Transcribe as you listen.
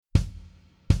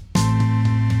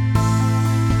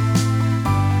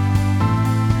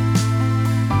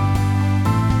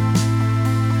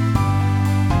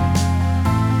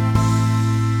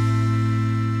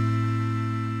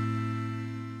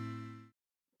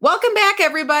Welcome back,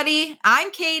 everybody. I'm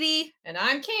Katie. And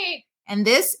I'm Kate. And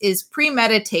this is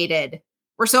Premeditated.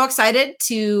 We're so excited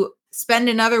to spend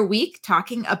another week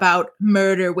talking about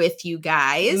murder with you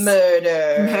guys.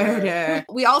 Murder.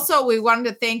 We wanted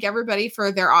to thank everybody for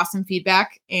their awesome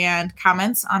feedback and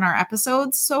comments on our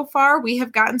episodes so far. We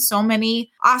have gotten so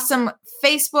many awesome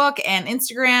Facebook and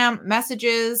Instagram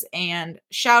messages and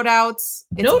shout outs.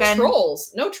 No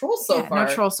trolls so far.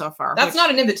 No trolls so far. That's not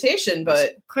an invitation,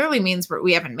 but clearly means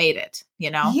we haven't made it, you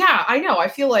know? Yeah, I know. I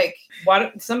feel like, why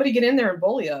don't somebody get in there and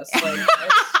bully us? Like,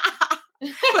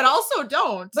 but also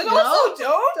don't. But also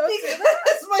don't because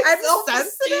my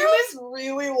self-esteem is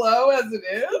really low as it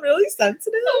is. Really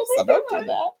sensitive. So don't do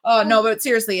that. Oh, no, but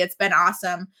seriously, it's been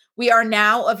awesome. We are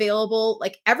now available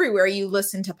like everywhere you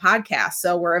listen to podcasts.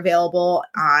 So we're available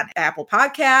on Apple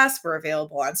Podcasts. We're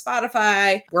available on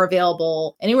Spotify. We're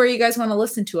available anywhere you guys want to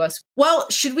listen to us. Well,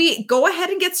 should we go ahead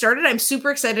and get started? I'm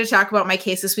super excited to talk about my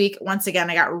case this week. Once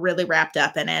again, I got really wrapped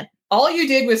up in it. All you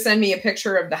did was send me a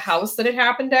picture of the house that it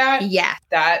happened at. Yeah.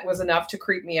 That was enough to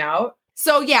creep me out.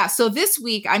 So this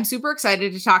week, I'm super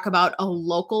excited to talk about a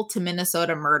local to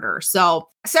Minnesota murder. So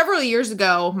several years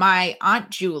ago, my Aunt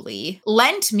Julie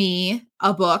lent me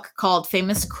a book called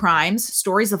Famous Crimes,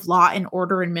 Stories of Law and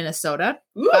Order in Minnesota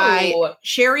by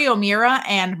Sherry O'Meara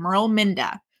and Merle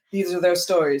Minda. These are their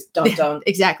stories. Dun.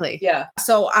 Exactly. Yeah.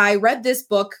 So I read this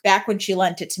book back when she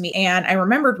lent it to me, and I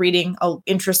remembered reading an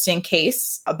interesting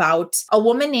case about a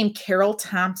woman named Carol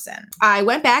Thompson. I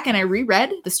went back and I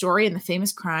reread the story in the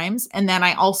Famous Crimes, and then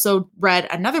I also read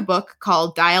another book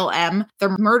called Dial M,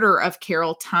 The Murder of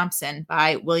Carol Thompson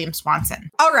by William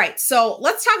Swanson. All right, so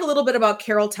let's talk a little bit about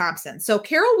Carol Thompson. So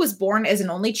Carol was born as an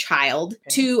only child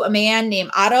to a man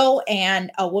named Otto and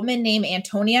a woman named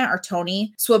Antonia or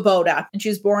Tony Swoboda, and she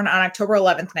was born on October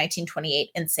 11th, 1928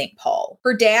 in St. Paul.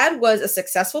 Her dad was a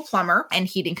successful plumber and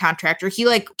heating contractor. He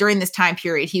during this time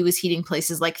period, he was heating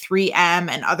places like 3M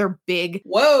and other big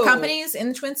companies in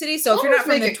the Twin Cities. So if you're not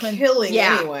from the Twin Cities,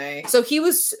 anyway. So he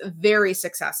was very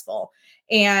successful.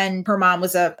 And her mom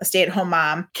was a stay-at-home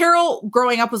mom. Carol,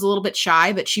 growing up, was a little bit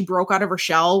shy, but she broke out of her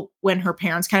shell when her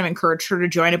parents kind of encouraged her to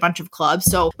join a bunch of clubs.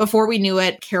 So before we knew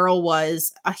it, Carol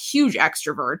was a huge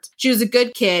extrovert. She was a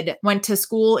good kid, went to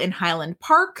school in Highland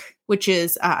Park, which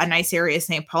is a nice area of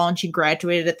St. Paul, and she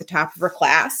graduated at the top of her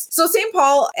class. So St.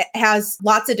 Paul has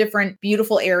lots of different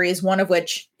beautiful areas, one of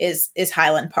which is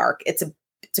Highland Park. It's a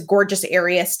gorgeous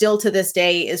area. Still to this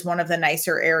day is one of the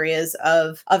nicer areas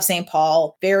of St.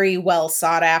 Paul. Very well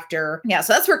sought after. Yeah,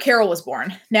 so that's where Carol was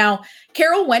born. Now,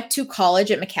 Carol went to college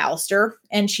at Macalester,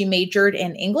 and she majored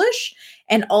in English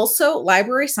and also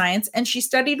library science, and she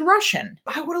studied Russian.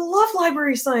 I would have loved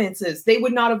library sciences. They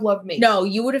would not have loved me. No,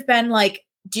 you would have been like,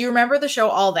 do you remember the show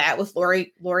All That with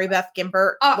Lori Beth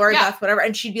Gimbert? Beth, whatever.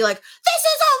 And she'd be like, this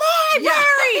is a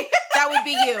library! Yeah. That would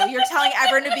be you. You're telling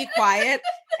everyone to be quiet,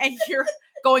 and you're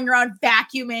going around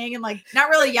vacuuming and like not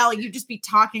really yelling. You'd just be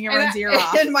talking everyone's ear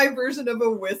off. And my version of a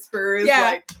whisper is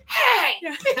like, hey!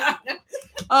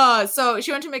 Yeah. So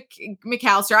she went to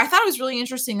Macalester. I thought it was really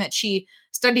interesting that she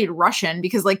studied Russian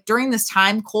because like during this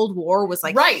time, Cold War was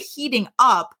like heating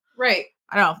up. Right.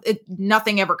 I don't know.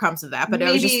 Nothing ever comes of that, but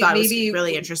I just thought it was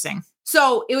really interesting.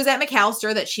 So it was at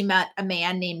Macalester that she met a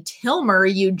man named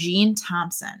Tilmer Eugene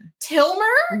Thompson.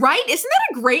 Tilmer? Right? Isn't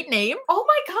that a great name? Oh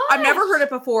my God. I've never heard it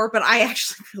before, but I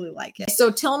actually really like it.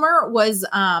 So Tilmer was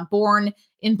born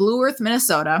in Blue Earth,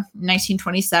 Minnesota,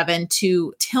 1927,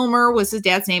 to Tilmer was his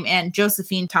dad's name and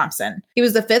Josephine Thompson. He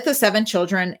was the fifth of 7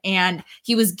 children, and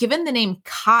he was given the name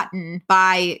Cotton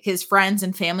by his friends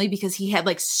and family because he had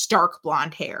like stark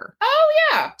blonde hair. Oh,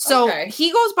 yeah. So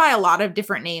he goes by a lot of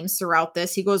different names throughout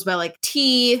this. He goes by like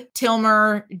T,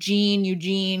 Tilmer, Gene,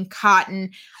 Eugene, Cotton.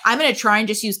 I'm going to try and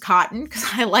just use Cotton because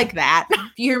I like that. If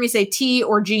you hear me say T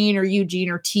or Gene or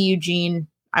Eugene or T Eugene,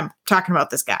 I'm talking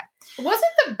about this guy. Wasn't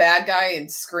the bad guy in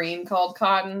Scream called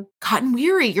Cotton? Cotton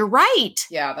Weary, you're right.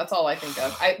 Yeah, that's all I think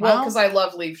of. Because I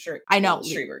love Liev Schreiber. I know.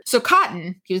 So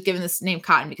Cotton, he was given this name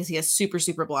Cotton because he has super,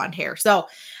 super blonde hair. So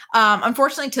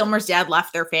unfortunately, Tilmer's dad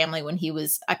left their family when he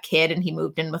was a kid and he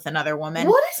moved in with another woman.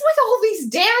 What is with all these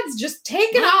dads just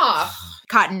taking off?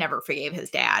 Cotton never forgave his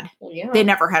dad. Well, yeah. They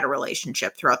never had a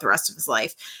relationship throughout the rest of his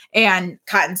life. And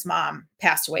Cotton's mom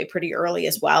passed away pretty early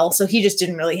as well. So he just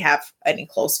didn't really have any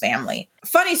close family.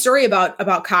 Funny story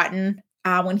about Cotton.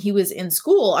 When he was in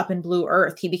school up in Blue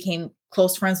Earth, he became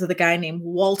close friends with a guy named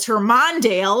Walter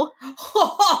Mondale.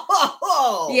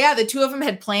 Yeah, the two of them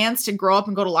had plans to grow up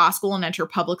and go to law school and enter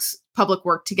public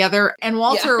work together. And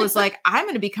Walter was like, I'm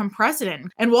going to become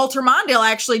president. And Walter Mondale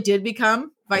actually did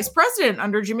become vice president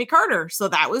under Jimmy Carter. So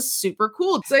that was super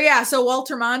cool. So yeah, so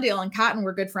Walter Mondale and Cotton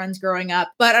were good friends growing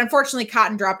up. But unfortunately,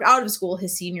 Cotton dropped out of school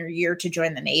his senior year to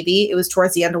join the Navy. It was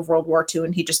towards the end of World War II,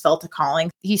 and he just felt a calling.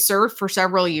 He served for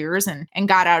several years and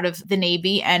got out of the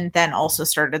Navy, and then also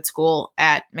started school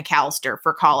at McAllister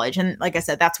for college. And like I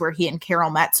said, that's where he and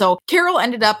Carol met. So Carol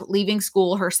ended up leaving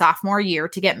school her sophomore year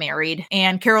to get married.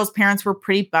 And Carol's parents were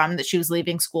pretty bummed that she was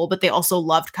leaving school, but they also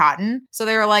loved Cotton. So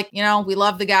they were like, we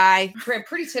love the guy.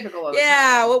 Pretty typical of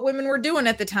what women were doing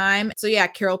at the time. So yeah,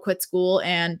 Carol quit school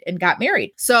and got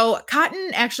married. So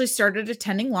Cotton actually started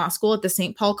attending law school at the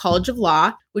St. Paul College of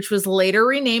Law, which was later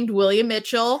renamed William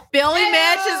Mitchell. Billy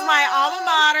Mitch is my alma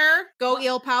mater. Go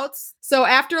Eelpouts. So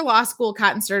after law school,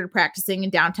 Cotton started practicing in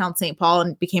downtown St. Paul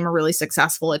and became a really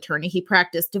successful attorney. He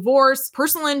practiced divorce,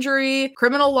 personal injury,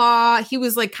 criminal law. He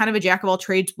was like kind of a jack of all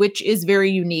trades, which is very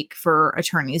unique for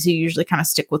attorneys. You usually kind of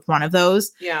stick with one of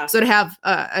those. Yeah. So to have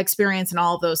experience in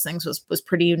all of those things was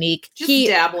pretty unique. Just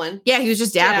dabbling. Yeah, he was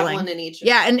just dabbling in each.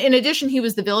 Yeah, and in addition, he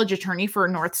was the village attorney for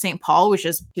North St. Paul, he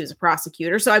was a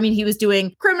prosecutor. So I mean, he was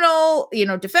doing criminal,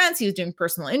 defense. He was doing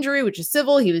personal injury, which is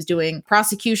civil. He was doing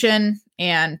prosecution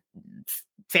and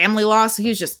family law. So he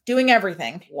was just doing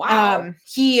everything. Wow.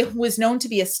 He was known to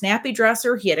be a snappy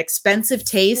dresser. He had expensive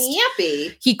taste.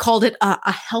 Snappy. He called it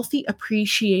a healthy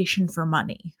appreciation for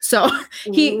money. So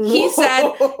he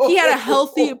said he had a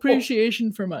healthy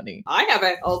appreciation for money. I have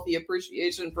a healthy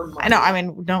appreciation for money. I know. I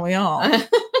mean, don't we all?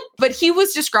 But he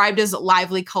was described as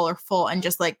lively, colorful, and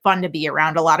just like fun to be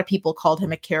around. A lot of people called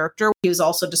him a character. He was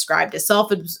also described as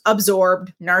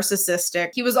self-absorbed, narcissistic.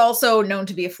 He was also known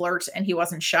to be a flirt, and he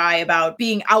wasn't shy about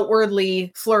being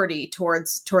outwardly flirty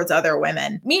towards other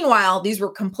women. Meanwhile, these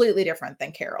were completely different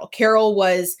than Carol. Carol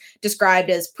was described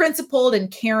as principled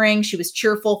and caring. She was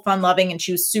cheerful, fun-loving, and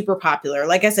she was super popular.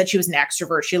 Like I said, she was an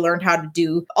extrovert. She learned how to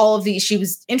do all of these. She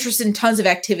was interested in tons of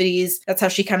activities. That's how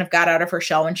she kind of got out of her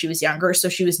shell when she was younger. So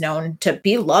she was known to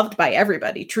be loved by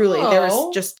everybody. Truly, there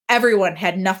was just everyone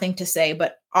had nothing to say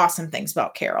but awesome things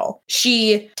about Carol.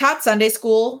 She taught Sunday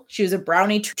school. She was a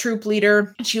Brownie troop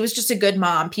leader. She was just a good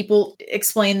mom. People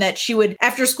explain that she would,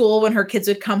 after school, when her kids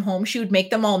would come home, she would make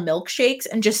them all milkshakes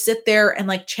and just sit there and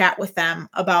like chat with them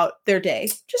about their day.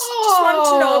 Just wanted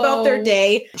to know about their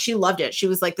day. She loved it. She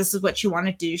was like, this is what she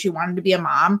wanted to do. She wanted to be a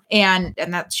mom, and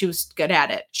that she was good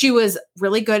at it. She was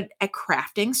really good at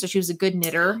crafting. So she was a good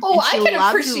knitter. I can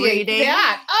appreciate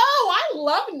that. I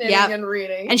love knitting and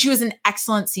reading. And she was an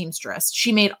excellent seamstress.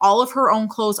 She made all of her own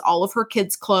clothes, all of her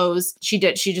kids' clothes. She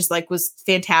just like was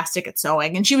fantastic at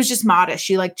sewing, and she was just modest.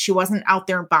 She wasn't out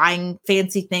there buying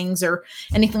fancy things or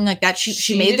anything like that.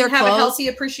 She made their clothes. Have a healthy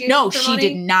appreciation. No, for she money?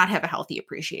 did not have a healthy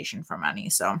appreciation for money.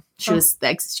 So she was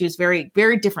very,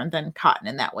 very different than Cotton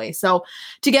in that way. So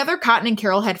together, Cotton and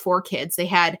Carol had 4 kids. They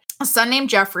had a son named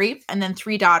Jeffrey, and then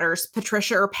 3 daughters,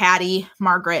 Patricia or Patty,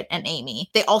 Margaret, and Amy.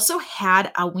 They also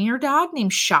had a wiener dog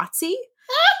named Shotzi,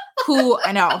 who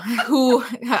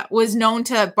was known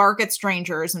to bark at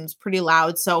strangers and was pretty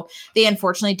loud. So they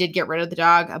unfortunately did get rid of the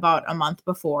dog about a month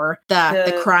before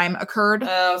the crime occurred.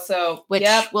 Which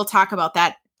we'll talk about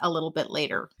that a little bit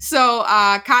later. So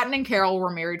Cotton and Carol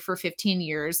were married for 15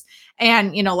 years.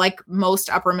 And, like most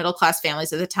upper middle class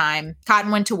families at the time, Cotton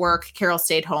went to work, Carol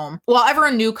stayed home. While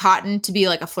everyone knew Cotton to be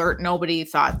like a flirt, nobody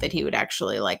thought that he would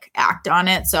actually like act on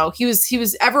it. So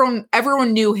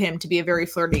everyone knew him to be a very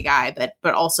flirty guy,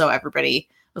 but also everybody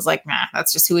was like, nah,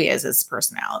 that's just who he is, his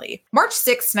personality. March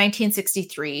 6th,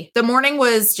 1963. The morning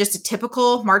was just a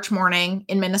typical March morning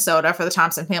in Minnesota for the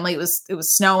Thompson family. It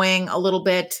was snowing a little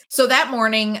bit. So that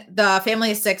morning, the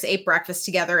family of 6 ate breakfast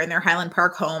together in their Highland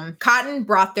Park home. Cotton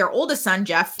brought their oldest son,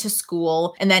 Jeff, to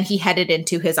school, and then he headed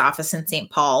into his office in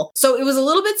St. Paul. So it was a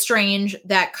little bit strange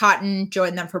that Cotton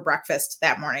joined them for breakfast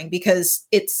that morning, because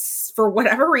it's, for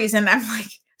whatever reason, I'm like,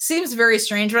 seems very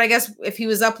strange, but I guess if he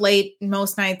was up late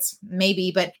most nights,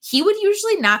 maybe, but he would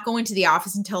usually not go into the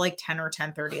office until like 10 or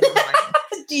 10:30 in the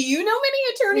morning. Do you know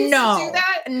many attorneys who do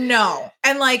that? No.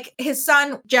 And like his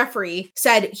son, Jeffrey,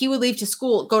 said he would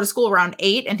go to school around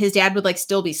 8, and his dad would like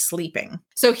still be sleeping.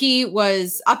 So he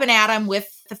was up and at 'em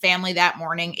with the family that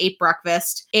morning, ate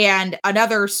breakfast. And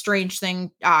another strange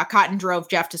thing, Cotton drove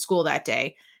Jeff to school that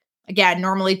day. Again,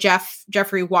 normally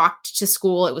Jeffrey walked to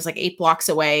school. It was like 8 blocks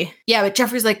away. Yeah, but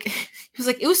Jeffrey's like, he was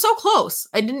like, it was so close.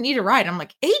 I didn't need a ride. I'm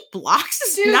like, 8 blocks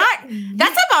is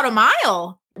that's about a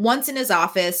mile. Once in his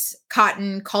office,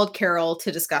 Cotton called Carol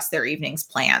to discuss their evening's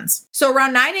plans. So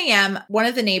around 9 a.m., one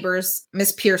of the neighbors,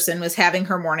 Miss Pearson, was having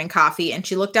her morning coffee, and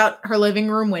she looked out her living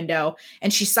room window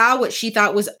and she saw what she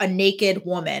thought was a naked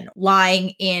woman lying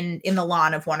in the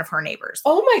lawn of one of her neighbors.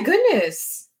 Oh my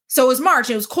goodness. So it was March,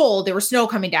 and it was cold. There was snow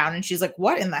coming down, and she's like,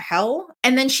 what in the hell?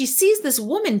 And then she sees this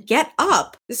woman get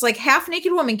up, this like half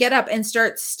naked woman get up and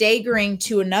start staggering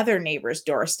to another neighbor's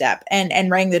doorstep and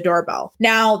rang the doorbell.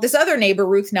 Now, this other neighbor,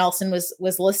 Ruth Nelson, was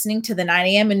listening to the 9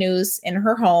 a.m. news in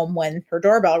her home when her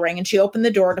doorbell rang, and she opened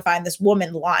the door to find this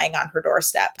woman lying on her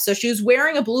doorstep. So she was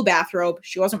wearing a blue bathrobe.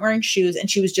 She wasn't wearing shoes, and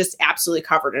she was just absolutely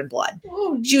covered in blood.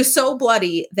 She was so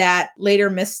bloody that later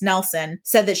Miss Nelson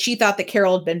said that she thought that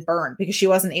Carol had been burned because she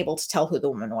wasn't able to tell who the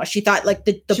woman was. She thought like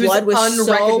the blood was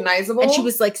unrecognizable, and she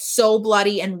was like so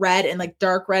bloody and red and like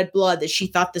dark red blood that she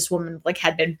thought this woman like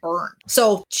had been burned.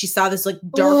 So she saw this like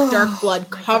dark blood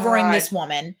covering this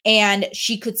woman, and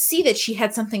she could see that she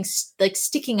had something like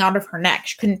sticking out of her neck.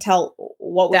 She couldn't tell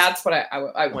what was. That's what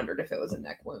I wondered, if it was a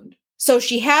neck wound. So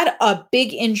she had a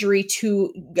big injury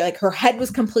to, like, her head was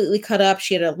completely cut up.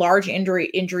 She had a large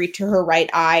injury to her right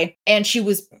eye, and she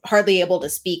was hardly able to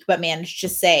speak, but managed to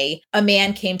say, a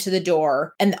man came to the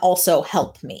door and also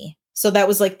helped me. So that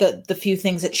was like the few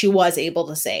things that she was able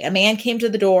to say. A man came to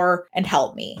the door and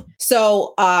helped me.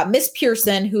 So Miss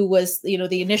Pearson, who was,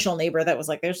 the initial neighbor that was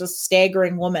like, there's a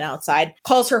staggering woman outside,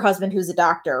 calls her husband, who's a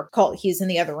doctor. He's in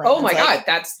the other room. Oh my God,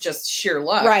 that's just sheer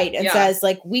luck. Right. And says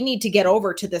like, we need to get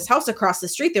over to this house across the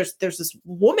street. There's this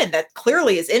woman that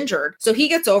clearly is injured. So he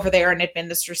gets over there and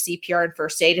administers CPR and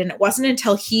first aid. And it wasn't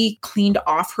until he cleaned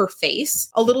off her face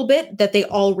a little bit that they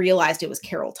all realized it was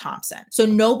Carol Thompson. So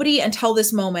nobody until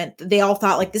this moment, they all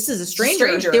thought like, this is a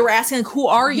stranger. They were asking, like, who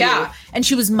are you? Yeah. And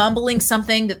she was mumbling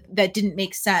something that didn't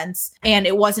make sense. And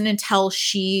it wasn't until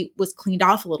she was cleaned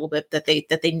off a little bit that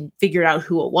they figured out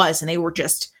who it was. And they were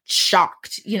just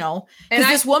shocked, because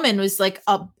this woman was like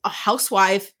a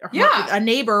housewife, a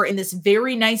neighbor in this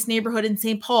very nice neighborhood in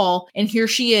St. Paul. And here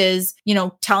she is,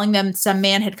 telling them some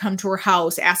man had come to her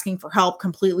house asking for help,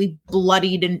 completely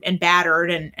bloodied and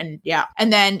battered. And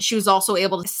then she was also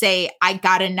able to say, I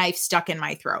got a knife stuck in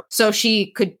my throat. So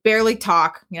she could barely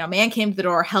talk. Man came to the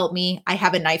door, help me. I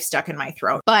have a knife stuck in my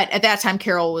throat. But at that time,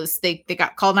 they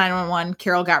got called 911.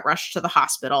 Carol got rushed to the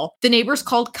hospital. The neighbors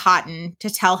called Cotton to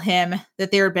tell him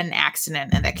that there had been an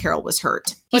accident and that Carol was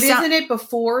hurt. But isn't it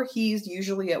before he's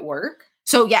usually at work?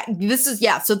 So this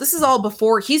is all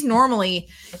before. He's normally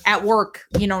at work,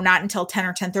 not until 10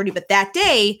 or 10:30, but that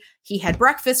day he had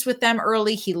breakfast with them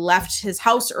early. He left his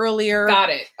house earlier.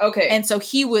 Got it. Okay. And so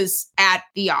he was at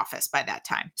the office by that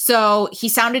time. So he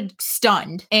sounded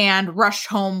stunned and rushed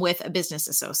home with a business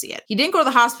associate. He didn't go to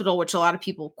the hospital, which a lot of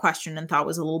people questioned and thought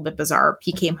was a little bit bizarre.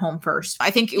 He came home first.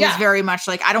 I think it was very much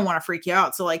like, I don't want to freak you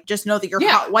out. So like, just know that your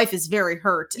wife is very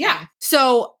hurt. Yeah. And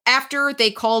so after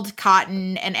they called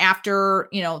Cotton and after,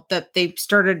 that they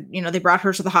started, they brought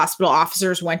her to the hospital,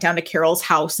 officers went down to Carol's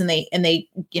house and they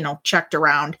checked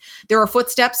around. There were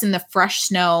footsteps in the fresh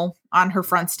snow on her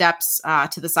front steps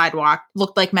to the sidewalk.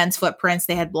 Looked like men's footprints.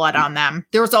 They had blood on them.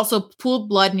 There was also pooled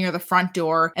blood near the front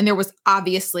door. And there was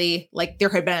obviously like there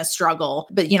had been a struggle,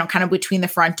 but kind of between the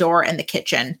front door and the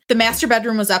kitchen. The master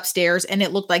bedroom was upstairs and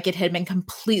it looked like it had been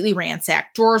completely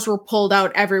ransacked. Drawers were pulled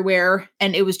out everywhere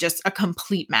and it was just a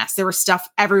complete mess. There was stuff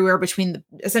everywhere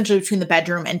essentially between the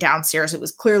bedroom and downstairs. It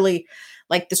was clearly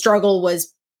like the struggle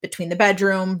was between the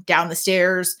bedroom, down the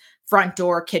stairs, front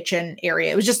door, kitchen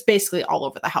area. It was just basically all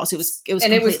over the house. It was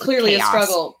clearly chaos. A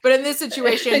struggle. But in this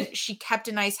situation, she kept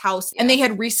a nice house and they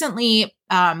had recently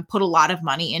put a lot of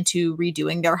money into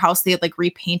redoing their house. They had like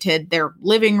repainted their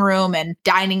living room and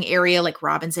dining area like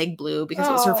robin's egg blue because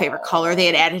it was her favorite color. They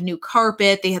had added new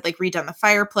carpet. They had like redone the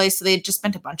fireplace. So they had just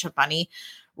spent a bunch of money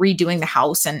redoing the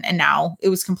house and now it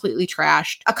was completely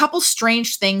trashed. A couple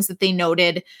strange things that they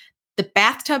noted. The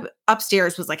bathtub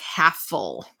upstairs was like half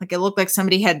full. Like it looked like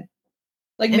somebody had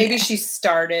maybe she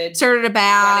started a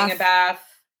bath. Running a bath.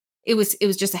 It was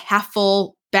just a half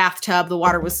full bathtub. The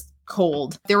water was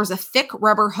cold. There was a thick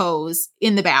rubber hose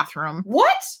in the bathroom.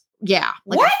 What? Yeah.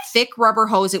 Like a thick rubber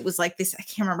hose. It was like this. I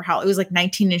can't remember how. It was like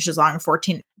 19 inches long and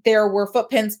 14. There were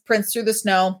footprints through the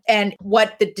snow. And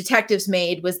what the detectives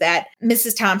made was that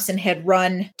Mrs. Thompson had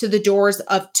run to the doors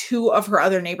of two of her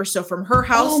other neighbors. So from her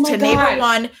house to neighbor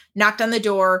one, knocked on the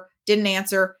door, didn't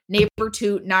answer. Neighbor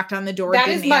two knocked on the door,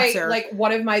 didn't answer. That is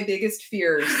one of my biggest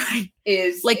fears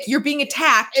is like you're being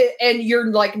attacked and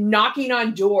you're like knocking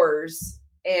on doors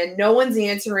and no one's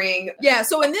answering. Yeah.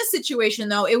 So in this situation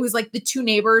though, it was like the two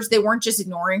neighbors, they weren't just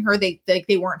ignoring her. They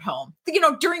weren't home.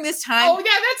 During this time. Oh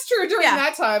yeah, that's true. During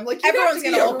that time, like everyone's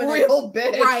going to open a real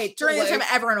bitch. Right. During this time,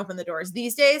 everyone opened the doors.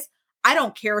 These days, I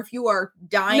don't care if you are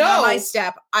dying on my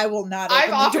step. I will not open the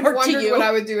door to you. I've often wondered what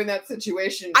I would do in that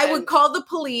situation. I would call the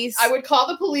police.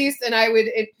 And I would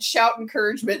shout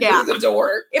encouragement through the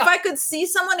door. If I could see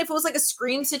someone, if it was like a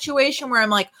scream situation where I'm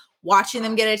like watching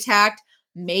them get attacked,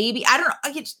 maybe. I don't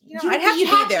know. I'd have to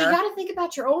be there. You got to think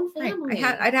about your own family.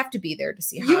 Right. I'd have to be there to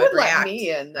see how you would I'd react. let me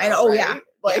in, though, I know. right? Yeah.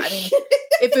 Like, yeah, I mean,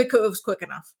 if it was quick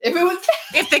enough.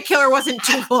 If the killer wasn't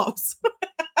too close.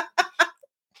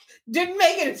 Didn't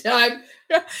make it in time.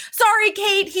 Sorry,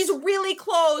 Kate. He's really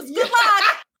close. Good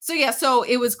luck. So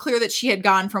it was clear that she had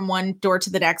gone from one door to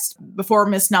the next before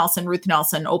Miss Nelson, Ruth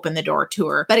Nelson, opened the door to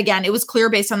her. But again, it was clear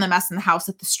based on the mess in the house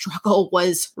that the struggle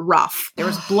was rough. There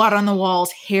was blood on the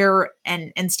walls, hair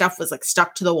and stuff was like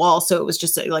stuck to the wall. So it was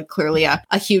just like clearly a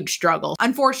huge struggle.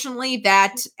 Unfortunately,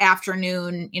 that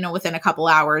afternoon, within a couple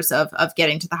hours of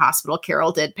getting to the hospital,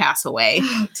 Carol did pass away.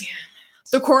 Oh, damn.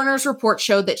 The coroner's report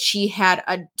showed that she had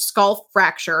a skull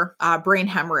fracture, brain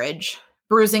hemorrhage,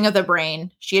 bruising of the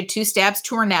brain. She had 2 stabs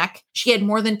to her neck. She had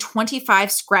more than 25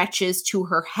 scratches to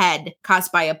her head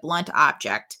caused by a blunt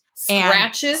object.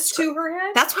 Scratches to her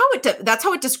head? That's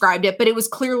how it described it, but it was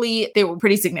clearly, they were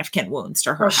pretty significant wounds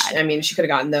to her head. I mean, she could have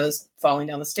gotten those falling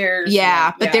down the stairs.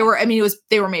 Yeah, but they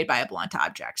were made by a blunt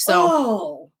object.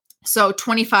 So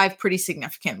 25 pretty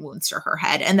significant wounds to her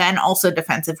head, and then also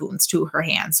defensive wounds to her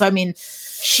hand. So, I mean,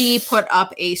 she put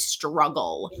up a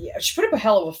struggle. Yeah, she put up a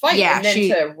hell of a fight. Yeah, and then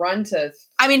to run to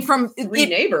from 3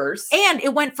 neighbors. And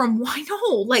it went from,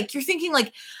 like, you're thinking,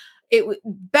 like,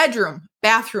 bedroom,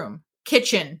 bathroom,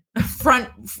 kitchen, front,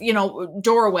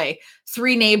 doorway,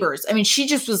 3 neighbors. I mean, she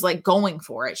just was like going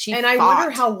for it. I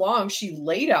wonder how long she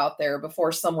laid out there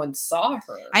before someone saw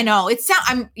her. I know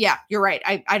you're right.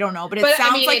 I don't know, but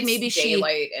sounds like maybe she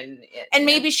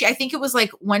maybe she, I think it was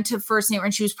like went to first neighbor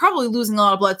and she was probably losing a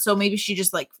lot of blood. So maybe she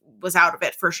just like was out of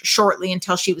it for shortly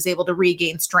until she was able to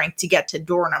regain strength to get to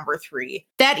door number 3.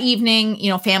 That evening,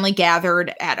 family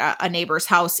gathered at a neighbor's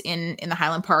house in the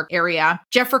Highland Park area.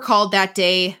 Jeff recalled that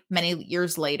day many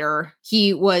years later.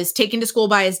 He was taken to school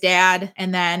by his dad.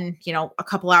 And then, a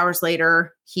couple hours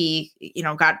later, he,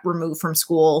 got removed from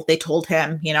school. They told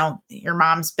him, your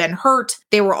mom's been hurt.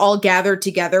 They were all gathered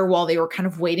together while they were kind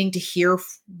of waiting to hear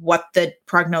what the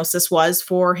prognosis was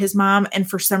for his mom. And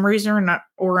for some reason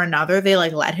or another, they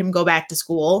like let him go back to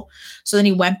school. So then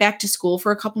he went back to school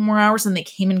for a couple more hours and they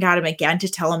came and got him again to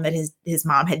tell him that his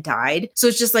mom had died. So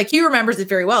it's just like, he remembers it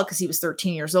very well because he was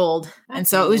 13 years old. And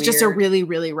so it was just a really,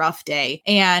 really rough day,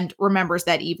 and remembers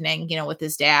that evening, with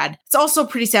his dad. It's also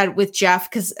pretty sad with Jeff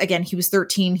because, again, he was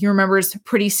 13. He remembers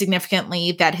pretty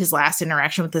significantly that his last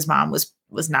interaction with his mom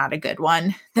was not a good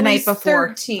one. The night before.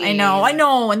 13. I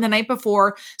know. And the night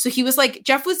before. So he was like,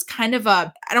 Jeff was kind of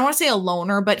I don't want to say a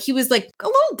loner, but he was like a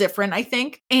little different, I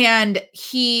think. And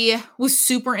he was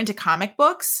super into comic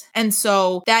books. And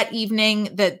so that evening,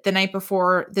 the night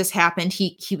before this happened,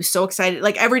 he was so excited.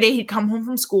 Like every day he'd come home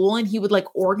from school and he would like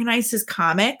organize his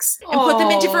comics and put them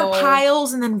in different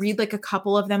piles and then read like a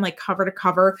couple of them, like cover to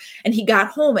cover. And he got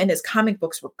home and his comic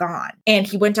books were gone. And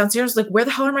he went downstairs like, where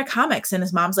the hell are my comics? And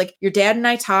his mom's like, your dad and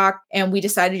I talked and we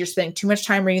decided you're spending too much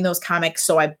time reading those comics,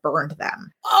 so I burned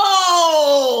them.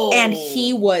 Oh! And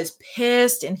he was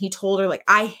pissed and he told her like,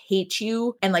 I hate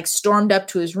you, and like stormed up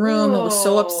to his room and was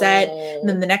so upset. And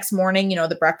then the next morning,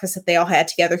 the breakfast that they all had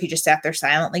together, he just sat there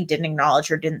silently, didn't acknowledge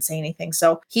her, didn't say anything.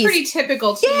 So he's pretty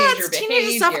typical teenager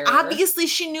behavior. Stuff. Obviously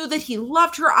she knew that he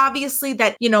loved her, obviously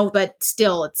that, but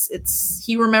still it's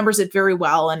he remembers it very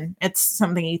well, and it's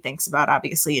something he thinks about,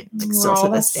 obviously, like, still to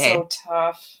this day. So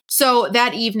tough. So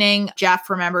that evening, Jeff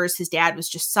remembers his dad was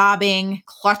just sobbing,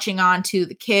 clutching onto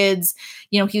the kids.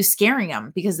 He was scaring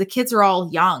them because the kids are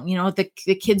all young.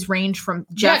 The kids range from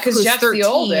Jeff, because Jeff's 13, the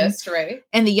oldest, right?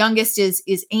 And the youngest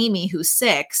is Amy, who's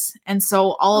 6. And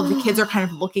so all of the kids are kind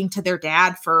of looking to their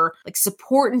dad for like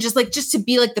support and just to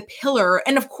be like the pillar.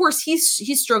 And of course,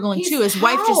 he's struggling too. His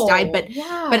wife just died, but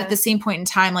at the same point in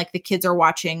time, like the kids are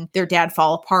watching their dad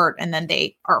fall apart, and then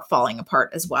they are falling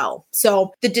apart as well.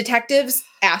 So the detectives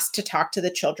asked to talk to the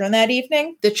children that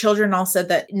evening. The children all said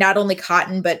that not only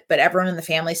Cotton, but everyone in the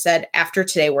family said, after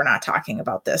today, we're not talking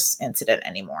about this incident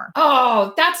anymore.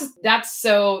 Oh,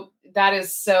 that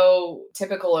is so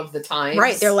typical of the times.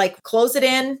 Right. They're like, close it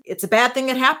in. It's a bad thing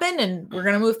that happened and we're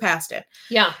going to move past it.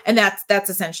 Yeah. And that's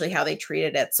essentially how they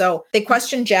treated it. So they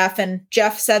questioned Jeff, and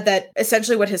Jeff said that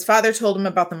essentially what his father told him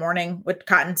about the morning, what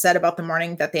Cotton said about the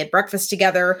morning, that they had breakfast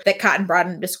together, that Cotton brought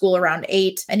him to school around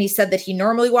 8. And he said that he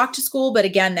normally walked to school, but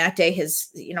again, that day his,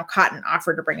 Cotton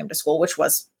offered to bring him to school, which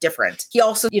was different. He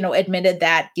also, admitted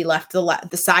that he left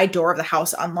the side door of the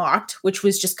house unlocked, which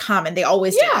was just common. They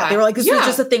always did that. They were like, this was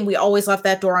just a thing. We always left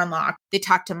that door unlocked. They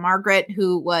talked to Margaret,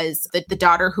 who was the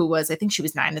daughter, who was, I think she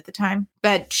was 9 at the time.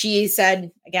 But she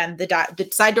said, again, the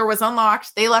side door was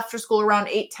unlocked. They left for school around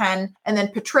 8:10. And then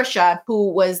Patricia,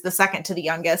 who was the second to the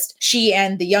youngest, she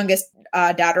and the youngest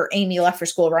daughter Amy left for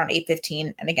school around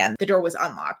 8:15. And again, the door was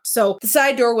unlocked. So the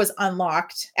side door was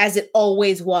unlocked, as it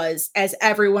always was, as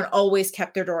everyone always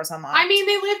kept their doors unlocked. I mean,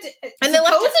 they lived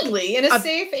supposedly in a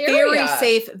safe area. Very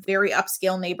safe, very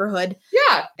upscale neighborhood.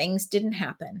 Yeah. Things didn't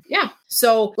happen. Yeah.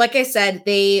 So like I said,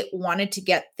 they wanted to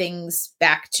get things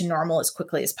back to normal as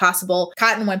quickly as possible.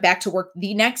 Cotton went back to work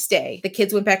the next day. The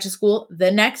kids went back to school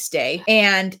the next day,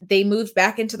 and they moved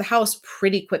back into the house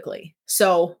pretty quickly.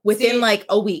 So within like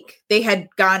a week, they had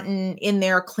gotten in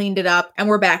there, cleaned it up, and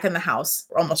were back in the house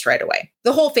almost right away.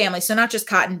 The whole family, so not just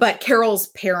Cotton, but Carol's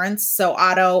parents, so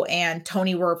Otto and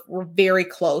Tony were very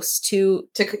close to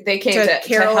they came to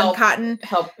Carol help, and Cotton.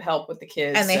 Help with the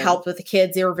kids. And they helped with the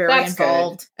kids. They were very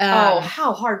involved.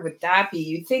 How hard would that be?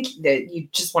 You'd think that you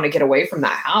just want to get away from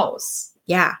that house.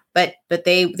 Yeah, but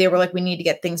they were like, we need to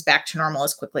get things back to normal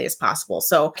as quickly as possible.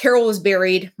 So Carol was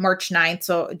buried March 9th,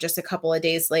 so just a couple of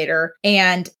days later.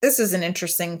 And this is an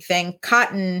interesting thing.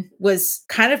 Cotton was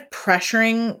kind of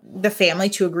pressuring the family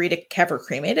to agree to have her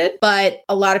cremated, but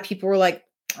a lot of people were like,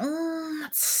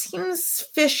 that seems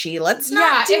fishy. Let's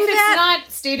not do that. It's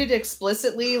not stated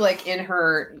explicitly, like in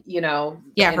her,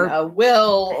 her a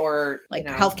will or like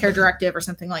healthcare directive or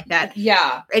something like that.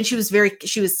 Yeah. And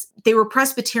they were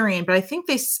Presbyterian, but I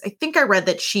think I read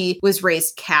that she was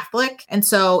raised Catholic. And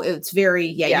so it's very,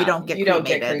 you don't get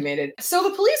cremated. So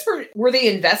the police were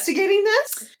they investigating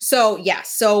this?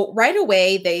 So right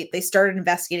away they started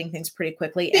investigating things pretty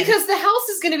quickly. Because the house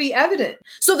is going to be evident.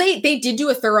 So they did do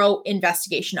a thorough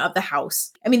investigation of the house.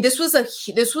 I mean, this was a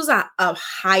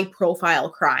high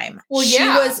profile crime. Well,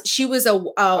 she was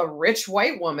a rich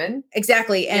white woman.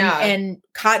 Exactly. And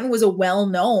Cotton was a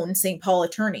well-known St. Paul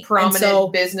attorney.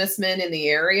 Prominent businessman in the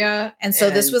area. And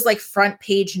so this was like front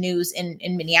page news in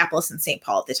Minneapolis and St.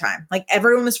 Paul at the time. Like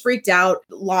everyone was freaked out.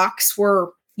 Locks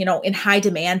were in high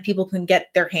demand. People can get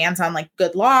their hands on like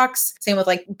good locks. Same with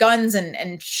like guns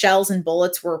and shells and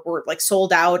bullets were like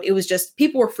sold out. It was just,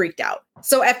 people were freaked out.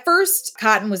 So at first,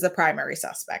 Cotton was the primary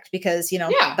suspect because,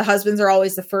 the husbands are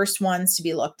always the first ones to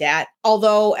be looked at.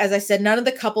 Although, as I said, none of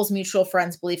the couple's mutual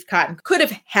friends believed Cotton could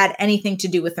have had anything to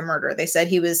do with the murder. They said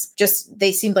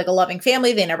they seemed like a loving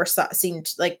family. They never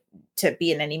seemed like to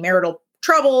be in any marital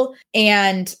trouble.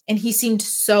 And he seemed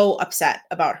so upset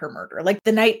about her murder. Like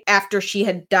the night after she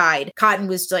had died, Cotton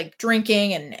was like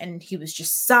drinking and he was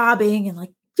just sobbing and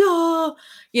like, duh,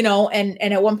 and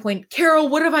at one point, Carol,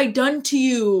 what have I done to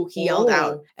you? He yelled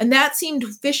out. And that seemed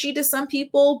fishy to some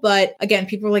people. But again,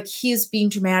 people were like, he's being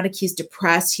dramatic. He's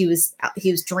depressed. He was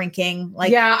drinking.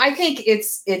 Like, yeah, I think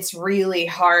it's really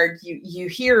hard. You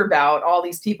hear about all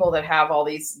these people that have all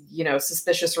these,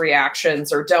 suspicious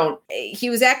reactions or don't. He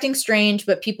was acting strange,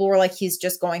 but people were like, he's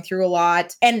just going through a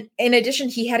lot. And in addition,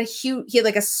 he had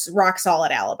like a rock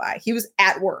solid alibi. He was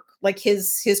at work. Like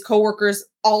his coworkers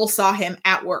all saw him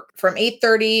at work from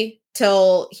 8:30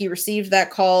 till he received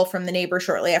that call from the neighbor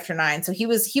shortly after 9. So he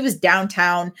was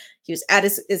downtown. He was at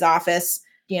his office,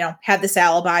 had this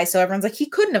alibi. So everyone's like, he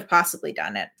couldn't have possibly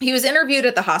done it. He was interviewed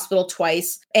at the hospital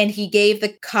twice, and he gave the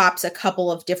cops a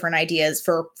couple of different ideas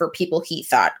for people he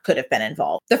thought could have been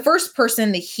involved. The first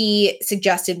person that he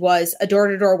suggested was a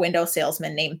door-to-door window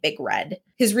salesman named Big Red.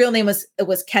 His real name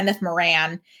was Kenneth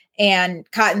Moran, and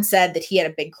Cotton said that he had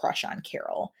a big crush on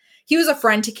Carol. He was a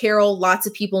friend to Carol. Lots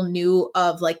of people knew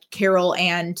of like Carol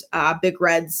and Big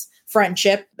Red's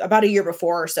friendship. About a year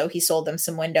before or so, he sold them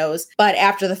some windows. But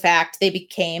after the fact, they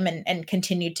became and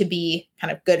continued to be kind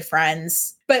of good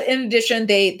friends. But in addition,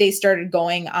 they started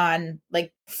going on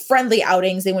like friendly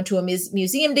outings. They went to a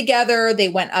museum together. They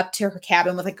went up to her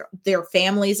cabin with like their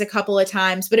families a couple of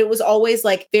times. But it was always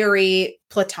like very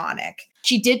platonic.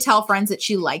 She did tell friends that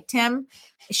she liked him.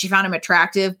 She found him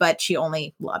attractive, but she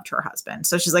only loved her husband.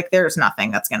 So she's like, there's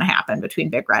nothing that's going to happen between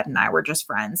Big Red and I. We're just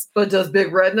friends. But does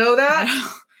Big Red know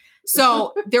that?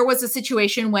 So there was a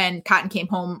situation when Cotton came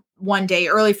home one day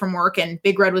early from work and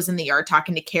Big Red was in the yard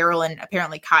talking to Carol, and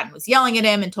apparently Cotton was yelling at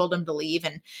him and told him to leave.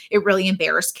 And it really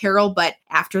embarrassed Carol. But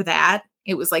after that,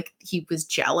 it was like he was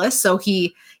jealous. So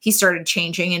he started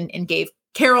changing and gave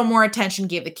Carol more attention,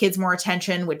 gave the kids more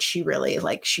attention, which she really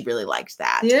liked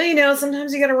that. Yeah,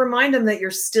 sometimes you got to remind them that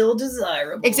you're still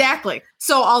desirable. Exactly.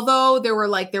 So although there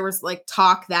was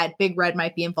talk that Big Red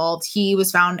might be involved, he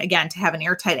was found again to have an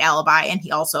airtight alibi, and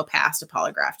he also passed a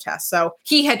polygraph test. So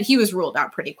he was ruled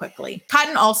out pretty quickly.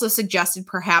 Cotton also suggested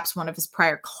perhaps one of his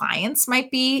prior clients might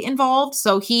be involved.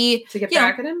 So to get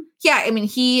back at him? Yeah, I mean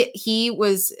he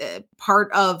was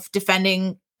part of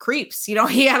defending creeps. He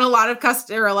had a lot of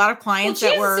clients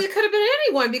that were. It could have been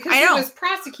anyone because he was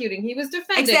prosecuting, he was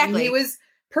defending, exactly. He was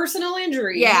personal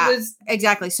injury. Yeah,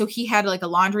 exactly. So he had like a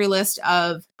laundry list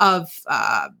of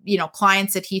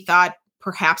clients that he thought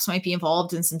perhaps might be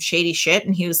involved in some shady shit.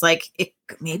 And he was like,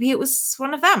 maybe it was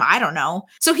one of them. I don't know.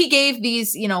 So he gave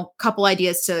these, couple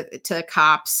ideas to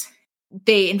cops.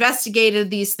 They investigated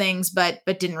these things, but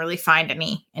didn't really find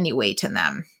any weight in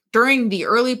them. During the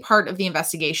early part of the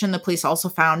investigation, the police also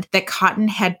found that Cotton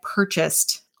had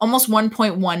purchased almost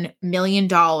 $1.1 million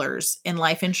in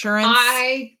life insurance.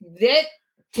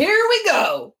 Here we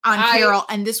go. On Carol.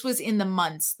 And this was in the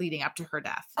months leading up to her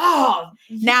death. Oh.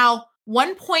 Now,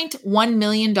 $1.1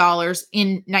 million in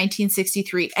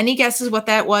 1963. Any guesses what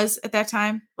that was at that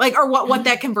time? Or what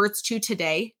that converts to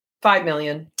today? $5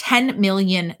 million. $10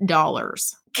 million.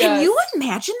 Can you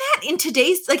imagine that in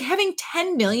today's, having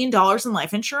 $10 million in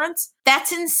life insurance?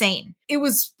 That's insane. It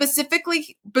was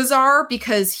specifically bizarre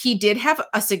because he did have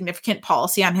a significant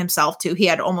policy on himself too. He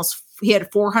had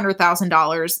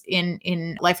 $400,000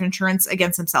 in life insurance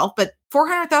against himself, but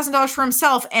 $400,000 for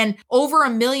himself and over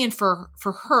 $1 million for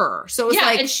her. So it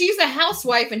was and she's a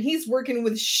housewife and he's working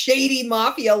with shady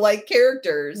mafia-like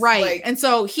characters. Right. And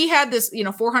so he had this,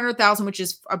 $400,000, which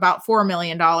is about $4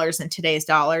 million in today's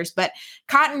dollars. But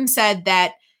Cotton said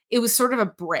that it was sort of a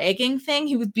bragging thing.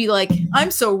 He would be like,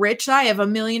 I'm so rich, I have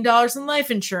 $1 million in life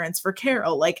insurance for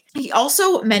Carol. He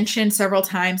also mentioned several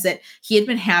times that he had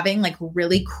been having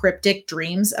really cryptic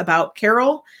dreams about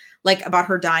Carol, about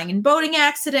her dying in boating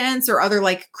accidents or other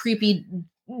creepy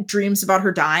dreams about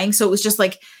her dying. So it was just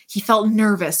he felt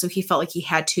nervous. So he felt like he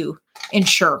had to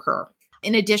insure her.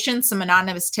 In addition, some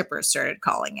anonymous tippers started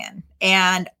calling in,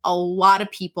 and a lot of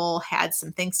people had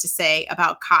some things to say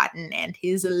about Cotton and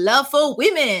his love for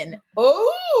women.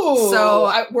 Oh,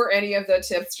 so were any of the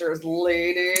tipsters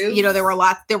ladies? There were a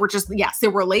lot. There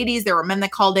were ladies, there were men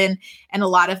that called in, and a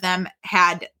lot of them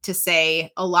had to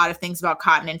say a lot of things about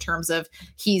Cotton in terms of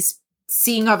he's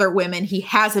seeing other women. He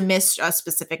has a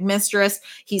specific mistress.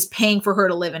 He's paying for her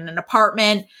to live in an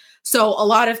apartment. So a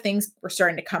lot of things were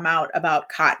starting to come out about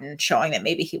Cotton, showing that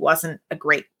maybe he wasn't a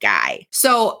great guy.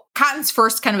 So Cotton's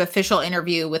first kind of official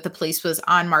interview with the police was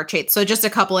on March 8th. So just a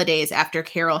couple of days after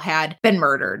Carol had been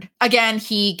murdered. Again,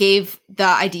 he gave the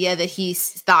idea that he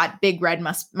thought Big Red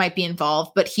might be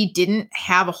involved, but he didn't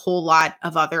have a whole lot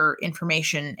of other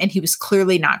information. And he was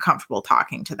clearly not comfortable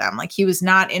talking to them. He was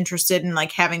not interested in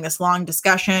having this long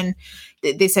discussion.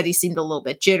 They said he seemed a little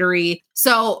bit jittery.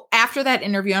 So after that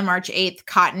interview on March 8th,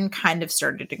 Cotton kind of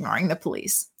started ignoring the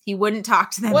police. He wouldn't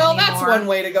talk to them anymore. That's one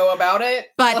way to go about it.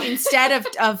 But instead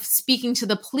of speaking to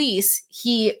the police,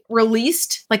 he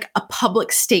released a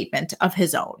public statement of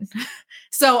his own.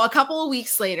 So a couple of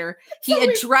weeks later, he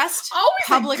addressed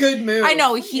public. A good move. I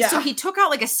know. So he took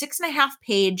out a 6.5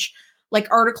 page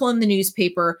article in the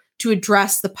newspaper to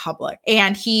address the public.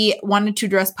 And he wanted to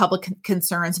address public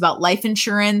concerns about life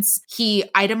insurance. He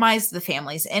itemized the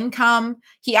family's income.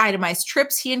 He itemized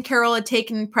trips he and Carol had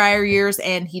taken in prior years.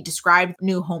 And he described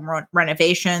new home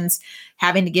renovations,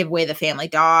 having to give away the family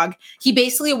dog. He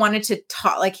basically wanted to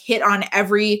hit on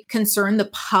every concern the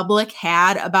public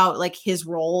had about his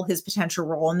potential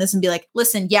role in this and be like,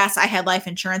 listen, yes, I had life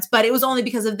insurance, but it was only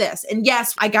because of this. And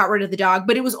yes, I got rid of the dog,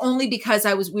 but it was only because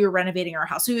we were renovating our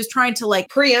house. So he was trying to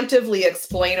preemptively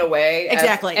explain away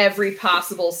every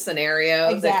possible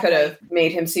scenario that could have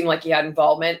made him seem like he had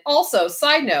involvement. Also,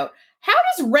 side note, how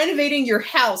does renovating your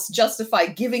house justify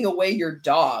giving away your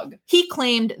dog? He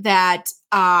claimed that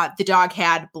the dog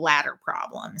had bladder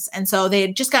problems. And so they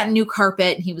had just gotten new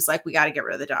carpet and he was like, we got to get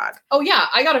rid of the dog. Oh yeah,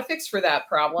 I got a fix for that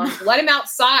problem. Let him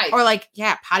outside. Or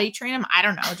potty train him. I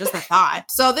don't know, just a thought.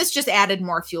 So this just added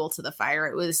more fuel to the fire.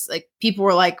 It was people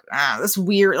were like, this is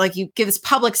weird. You give this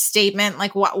public statement,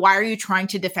 why are you trying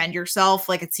to defend yourself?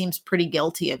 It seems pretty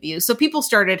guilty of you. So people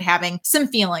started having some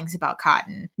feelings about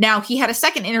Cotton. Now he had a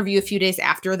second interview a few days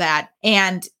after that.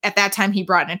 And at that time he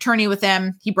brought an attorney with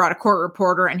him. He brought a court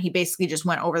reporter and he basically just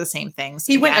went over the same things.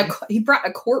 He brought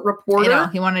a court reporter.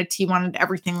 He wanted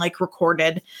everything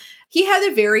recorded. He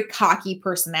had a very cocky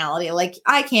personality.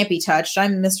 I can't be touched.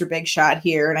 I'm Mr. Big Shot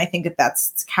here. And I think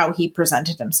that's how he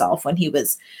presented himself when he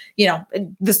was,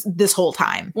 this whole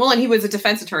time. Well, and he was a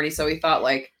defense attorney. So he thought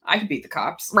I could beat the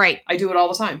cops. Right. I do it all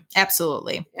the time.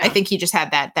 Absolutely. Yeah. I think he just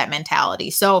had that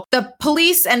mentality. So the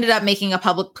police ended up making a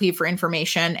public plea for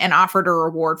information and offered a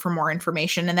reward for more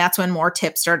information. And that's when more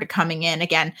tips started coming in.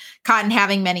 Again, Cotton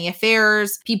having many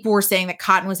affairs. People were saying that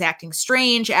Cotton was acting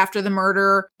strange after the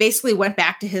murder, basically went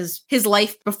back to his his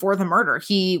life before the murder.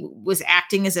 He was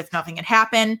acting as if nothing had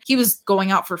happened. He was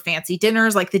going out for fancy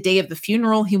dinners. Like the day of the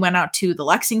funeral, he went out to the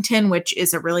Lexington, which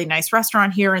is a really nice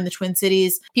restaurant here in the Twin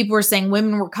Cities. People were saying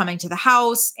women were coming to the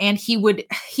house, and he'd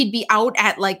be out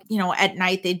at like, at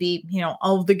night they'd be,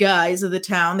 all of the guys of the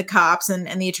town, the cops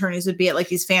and the attorneys would be at like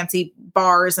these fancy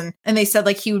bars. And they said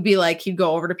like, he would be like, he'd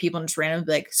go over to people and just randomly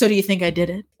be like, so do you think I did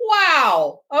it?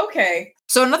 Wow. Okay.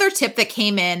 So another tip that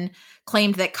came in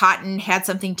claimed that Cotton had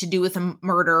something to do with the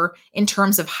murder in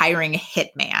terms of hiring a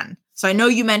hitman. So I know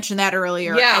you mentioned that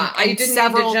earlier. Yeah, I didn't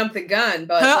mean to jump the gun,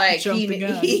 but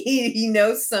he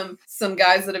knows some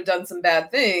guys that have done some bad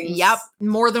things. Yep.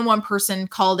 More than one person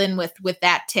called in with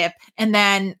that tip. And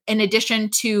then in addition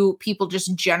to people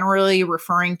just generally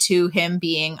referring to him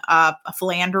being a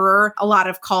philanderer, a lot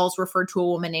of calls referred to a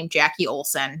woman named Jackie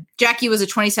Olson. Jackie was a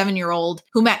 27-year-old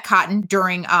who met Cotton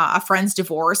during a friend's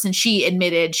divorce, and she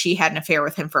admitted she had an affair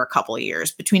with him for a couple of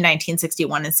years between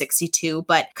 1961 and 62.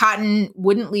 But Cotton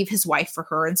wouldn't leave his wife for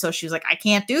her. And so she was like, I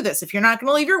can't do this. If you're not going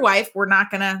to leave your wife, we're not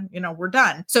going to, we're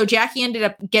done. So Jackie ended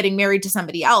up getting married to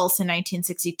somebody else in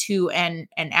 1962. And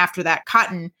after that,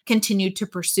 Cotton continued to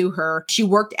pursue her. She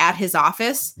worked at his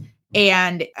office.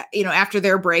 And, after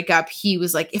their breakup, he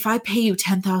was like, if I pay you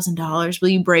 $10,000, will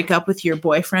you break up with your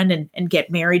boyfriend and get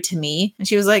married to me? And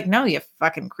she was like, no, you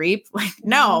fucking creep. Like,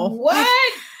 no.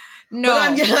 What?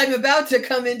 No, but I'm about to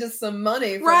come into some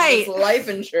money from this life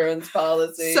insurance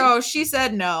policy. So she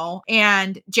said no.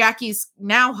 And Jackie's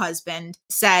now husband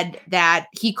said that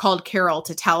he called Carol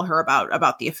to tell her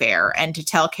about the affair and to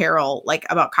tell Carol like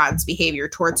about Cotton's behavior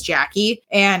towards Jackie.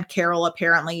 And Carol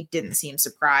apparently didn't seem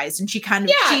surprised. And she kind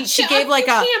of, she gave like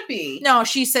a, no,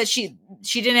 she said she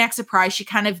didn't act surprised. She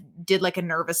kind of did like a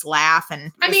nervous laugh.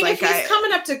 And I mean, like, if he's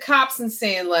coming up to cops and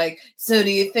saying like, so do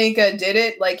you think I did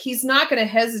it? Like, he's not going to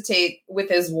hesitate with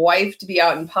his wife to be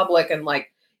out in public, and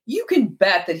like you can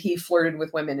bet that he flirted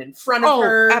with women in front of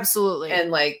her. Absolutely. And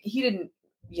like he didn't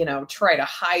try to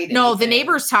hide No, anything. the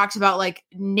neighbors talked about like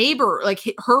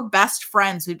her best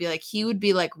friends would be like, he would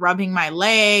be like rubbing my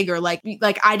leg, or like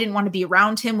I didn't want to be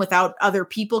around him without other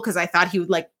people because I thought he would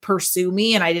like pursue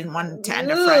me and I didn't want to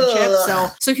end a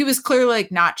friendship. So he was clearly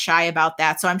like not shy about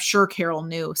that. So I'm sure Carol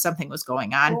knew something was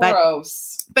going on.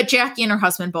 Gross. But Jackie and her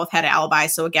husband both had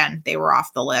alibis. So again, they were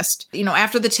off the list.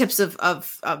 After the tips of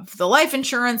the life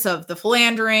insurance, of the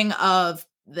philandering, of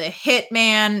the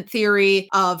hitman theory,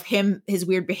 of his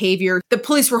weird behavior, the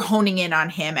police were honing in on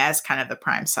him as kind of the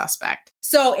prime suspect.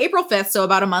 So April 5th, so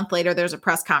about a month later, there's a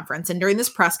press conference. And during this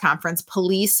press conference,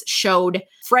 police showed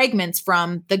fragments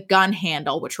from the gun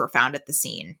handle, which were found at the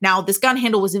scene. Now, this gun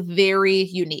handle was very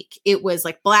unique. It was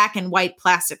like black and white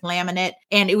plastic laminate,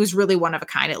 and it was really one of a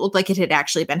kind. It looked like it had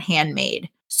actually been handmade.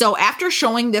 So after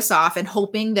showing this off and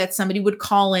hoping that somebody would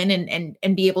call in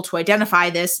and be able to identify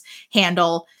this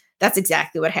handle, that's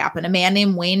exactly what happened. A man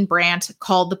named Wayne Brandt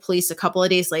called the police a couple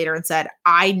of days later and said,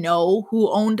 I know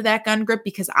who owned that gun grip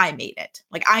because I made it.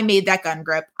 Like, I made that gun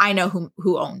grip. I know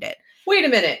who owned it. Wait a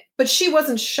minute. But she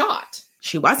wasn't shot.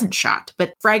 She wasn't shot,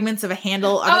 but fragments of a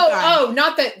handle of a gun. Oh,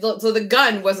 not that. So the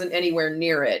gun wasn't anywhere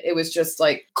near it. It was just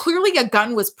like. Clearly a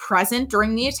gun was present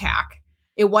during the attack.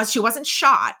 She wasn't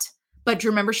shot, but do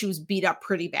you remember she was beat up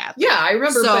pretty badly? Yeah, I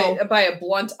remember by a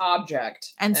blunt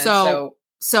object. And so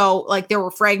like there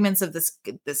were fragments of this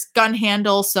gun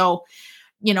handle. So,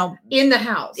 in the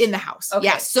house. Okay.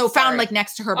 Yes. So found like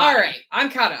next to her body. All right. I'm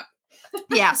caught up.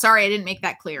 Yeah. Sorry. I didn't make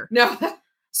that clear. No.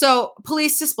 So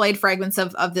police displayed fragments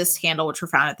of this handle, which were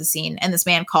found at the scene. And this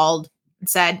man called and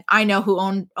said, I know who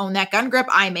owned that gun grip.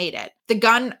 I made it. The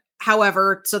gun,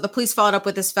 however, so the police followed up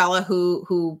with this fella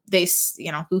who he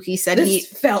said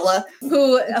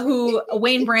who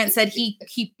Wayne Brandt said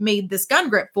he made this gun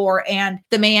grip for. And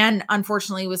the man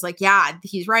unfortunately was like, yeah,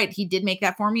 he's right. He did make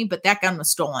that for me, but that gun was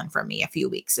stolen from me a few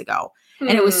weeks ago.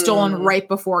 And it was stolen right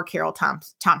before Carol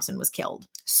Thompson was killed.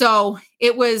 So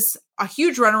it was a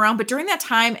huge runaround. But during that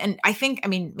time, and I think,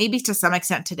 maybe to some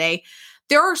extent today,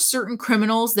 there are certain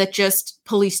criminals that just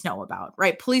police know about,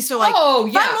 right? Police are like,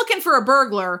 if I'm looking for a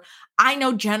burglar, I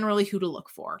know generally who to look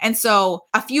for. And so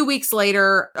a few weeks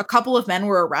later, a couple of men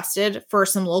were arrested for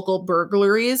some local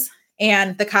burglaries.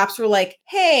 And the cops were like,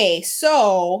 hey,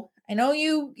 so I know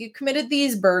you committed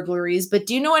these burglaries, but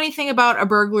do you know anything about a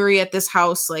burglary at this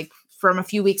house, like from a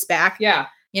few weeks back? Yeah.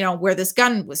 Where this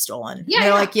gun was stolen. Yeah. And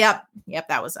they're like, yep,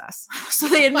 that was us. So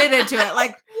they admitted to it.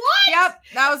 Like, what? Yep,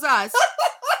 that was us.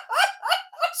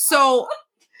 So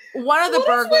one of the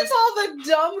burglars. With all the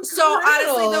dumb So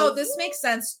honestly, though, this makes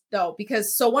sense though,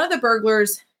 because one of the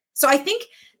burglars. So I think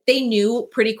they knew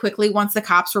pretty quickly once the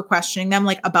cops were questioning them,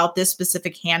 like about this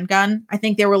specific handgun. I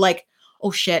think they were like,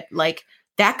 "Oh shit!" Like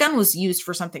that gun was used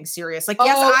for something serious. Like,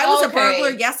 yes, I was a burglar.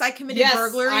 Yes, I committed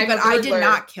burglary, but I did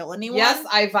not kill anyone. Yes,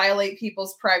 I violate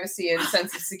people's privacy and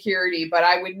sense of security, but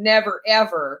I would never,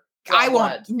 ever. I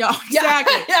won't. No,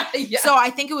 exactly. Yeah. So I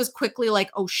think it was quickly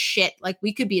like, oh shit, like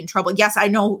we could be in trouble. Yes, I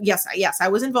know. Yes, I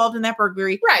was involved in that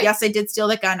burglary. Right. Yes, I did steal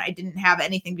that gun. I didn't have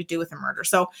anything to do with the murder.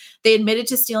 So they admitted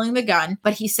to stealing the gun,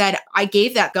 but he said, I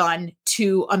gave that gun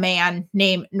to a man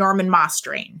named Norman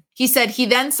Mostrain. He said he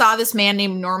then saw this man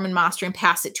named Norman Mostrain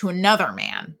pass it to another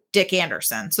man, Dick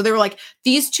Anderson. So they were like,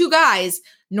 these two guys,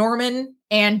 Norman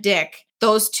and Dick,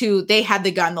 those two, they had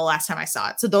the gun the last time I saw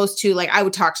it. So those two, like, I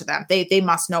would talk to them. They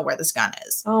must know where this gun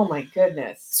is. Oh my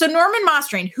goodness. So Norman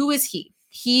Mostrain, who is he?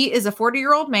 He is a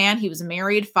 40-year-old man. He was a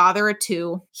married father of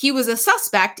two. He was a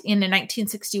suspect in a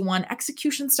 1961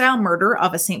 execution-style murder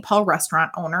of a St. Paul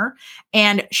restaurant owner.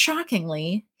 And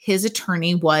shockingly, his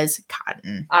attorney was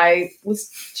Cotton. I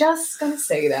was just going to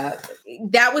say that.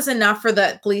 That was enough for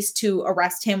the police to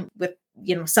arrest him with,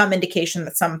 some indication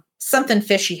that something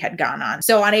fishy had gone on.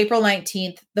 So on April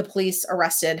 19th, the police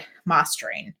arrested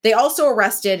Mostrain. They also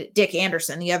arrested Dick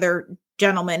Anderson, the other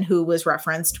gentleman who was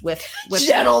referenced with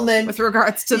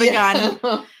regards to the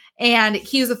gun. And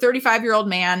he was a 35-year-old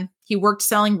man. He worked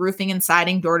selling roofing and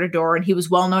siding door to door, and he was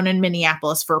well known in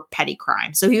Minneapolis for petty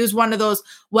crime. So he was one of those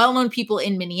well-known people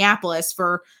in Minneapolis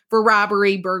for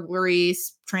robbery,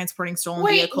 burglaries, transporting stolen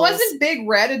vehicles. Wasn't Big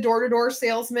Red a door-to-door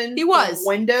salesman? He was.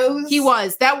 Windows? He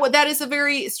was. That is a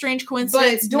very strange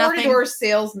coincidence. But door-to-door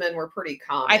salesmen were pretty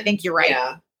common. I think you're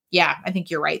right. Yeah, I think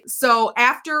you're right. So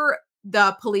after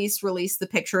the police released the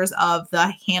pictures of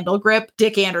the handle grip,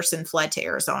 Dick Anderson fled to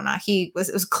Arizona. It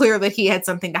was clear that he had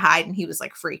something to hide, and he was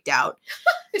like freaked out.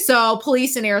 So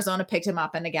police in Arizona picked him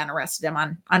up and again arrested him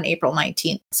on April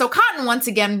 19th. So Cotton once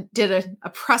again did a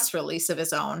press release of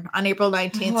his own on April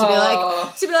 19th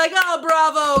to be like, oh,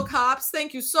 bravo, cops.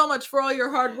 Thank you so much for all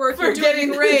your hard work. You're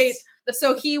doing great.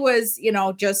 So he was,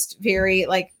 just very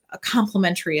like a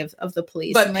complimentary of the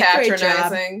police. But and, like,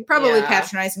 patronizing. Probably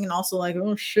patronizing, and also like,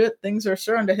 oh shit, things are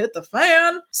starting to hit the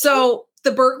fan. So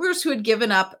the burglars who had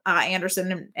given up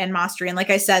Anderson and Mostrain, like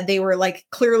I said, they were like,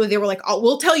 clearly they were like, oh,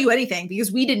 we'll tell you anything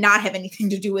because we did not have anything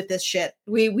to do with this shit.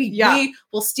 We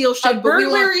will steal shit. A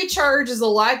burglary charge is a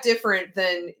lot different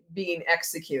than being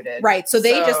executed. Right. So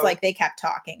they just like, they kept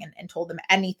talking and told them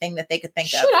anything that they could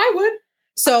think of. I would.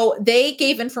 So they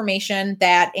gave information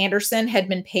that Anderson had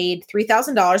been paid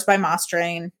 $3,000 by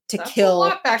Mostrain to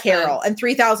kill Carol. And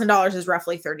 $3,000 is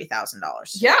roughly $30,000.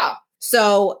 Yeah.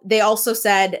 So they also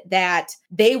said that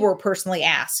they were personally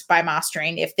asked by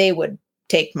Mostrain if they would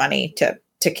take money to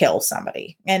kill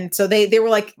somebody. And so they were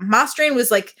like, Mostrain was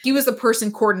like, he was the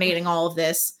person coordinating all of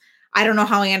this. I don't know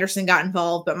how Anderson got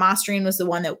involved, but Mostrain was the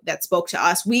one that spoke to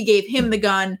us. We gave him the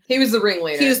gun. He was the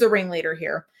ringleader. He was the ringleader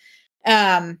here.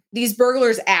 These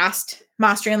burglars asked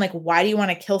Mostrain, like, why do you want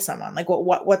to kill someone? Like,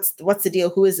 what's the deal?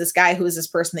 Who is this guy? Who is this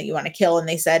person that you want to kill? And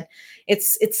they said,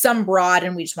 it's some broad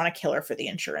and we just want to kill her for the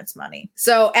insurance money.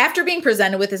 So after being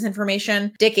presented with this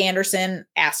information, Dick Anderson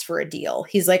asked for a deal.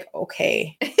 He's like,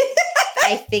 okay,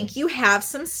 I think you have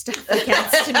some stuff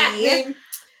against me.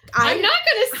 I'm not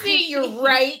going to say you're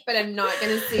right, but I'm not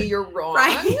going to say you're wrong.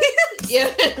 Right?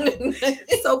 Yeah.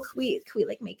 So can we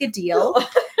like make a deal?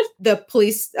 The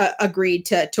police agreed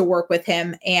to work with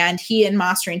him, and he and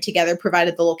Mostrain together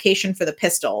provided the location for the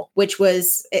pistol, which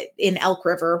was in Elk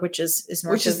River, which is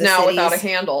north which of is the now cities. Without a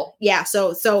handle. Yeah.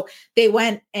 So they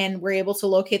went and were able to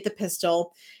locate the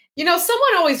pistol.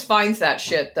 Someone always finds that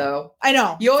shit, though. I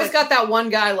know. You always got that one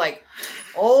guy like,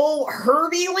 oh,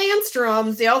 Herbie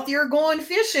Landstrom's out there going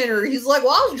fishing, or he's like,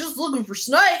 well, I was just looking for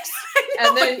snakes.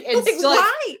 And then it's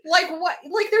like what?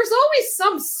 Like, there's always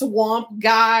some swamp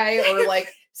guy or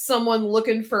like someone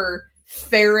looking for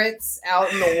ferrets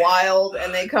out in the wild,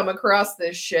 and they come across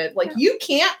this shit. Like, you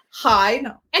can't hide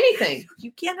anything.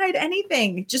 You can't hide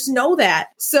anything. Just know that.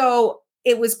 So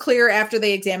it was clear after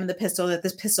they examined the pistol that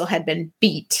this pistol had been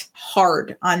beat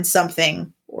hard on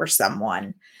something or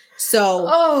someone. So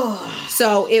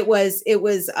it was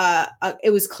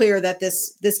clear that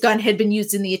this gun had been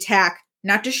used in the attack,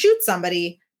 not to shoot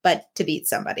somebody, but to beat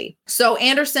somebody. So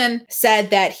Anderson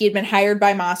said that he had been hired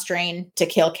by Mostrain to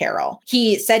kill Carol.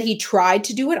 He said he tried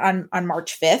to do it on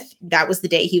March 5th. That was the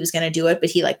day he was going to do it, but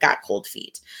he like got cold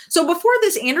feet. So before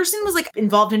this, Anderson was like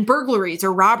involved in burglaries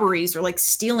or robberies or like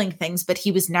stealing things, but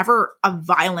he was never a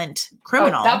violent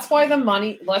criminal. That's why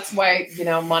money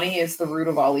is the root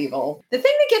of all evil. The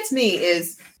thing that gets me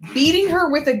is beating her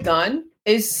with a gun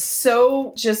is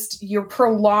so just, you're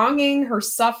prolonging her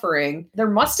suffering. There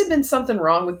must have been something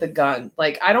wrong with the gun.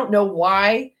 Like, I don't know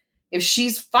why if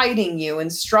she's fighting you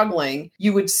and struggling,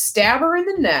 you would stab her in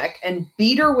the neck and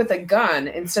beat her with a gun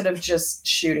instead of just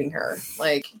shooting her.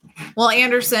 Like, well,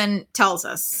 Anderson tells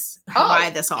us why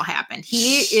this all happened.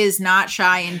 He is not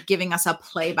shy in giving us a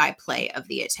play-by-play of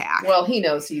the attack. Well, he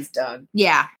knows he's done.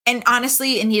 Yeah. And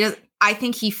honestly, and he does, I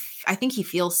think he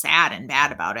feels sad and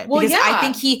bad about it. Well, because yeah. I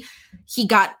think he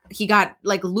got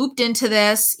like looped into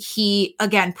this. He,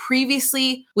 again,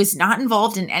 previously was not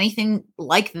involved in anything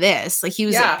like this. Like, he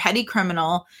was a petty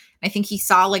criminal. I think he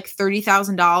saw like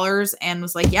 $30,000 and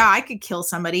was like, yeah, I could kill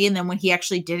somebody. And then when he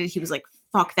actually did it, he was like,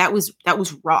 fuck, that was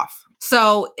rough.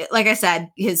 So, like I said,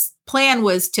 his plan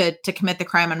was to commit the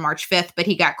crime on March 5th, but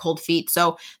he got cold feet.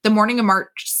 So the morning of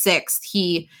March 6th,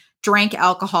 he drank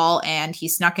alcohol and he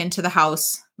snuck into the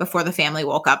house before the family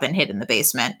woke up and hid in the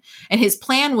basement. And his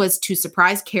plan was to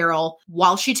surprise Carol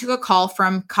while she took a call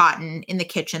from Cotton in the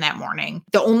kitchen that morning.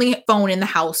 The only phone in the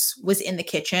house was in the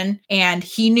kitchen, and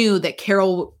he knew that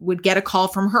Carol would get a call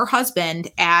from her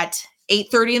husband at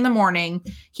 8:30 in the morning.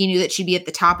 He knew that she'd be at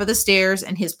the top of the stairs,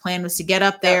 and his plan was to get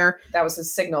up there. That was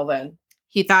his signal then.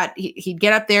 He thought he'd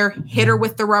get up there, hit her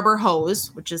with the rubber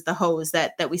hose, which is the hose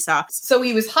that we saw. So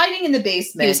he was hiding in the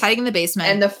basement.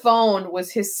 And the phone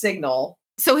was his signal.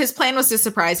 So his plan was to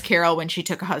surprise Carol when she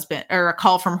took a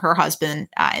call from her husband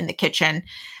in the kitchen.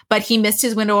 But he missed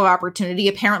his window of opportunity.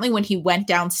 Apparently, when he went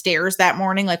downstairs that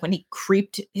morning, like when he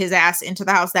creeped his ass into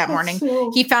the house that morning,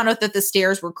 he found out that the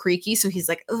stairs were creaky. So he's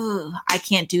like, ugh, I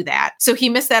can't do that. So he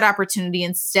missed that opportunity.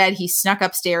 Instead, he snuck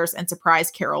upstairs and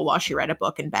surprised Carol while she read a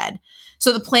book in bed.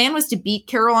 So the plan was to beat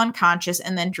Carol unconscious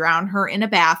and then drown her in a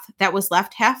bath that was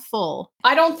left half full.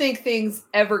 I don't think things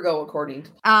ever go according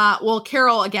to well,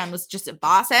 Carol, again, was just a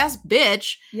boss-ass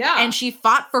bitch. Yeah. And she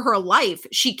fought for her life.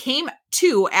 She came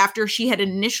to after she had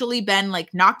initially been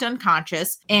like knocked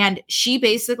unconscious, and she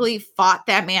basically fought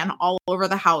that man all over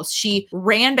the house. She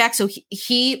ran back. So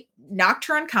he knocked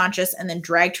her unconscious and then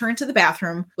dragged her into the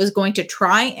bathroom, was going to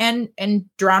try and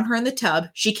drown her in the tub.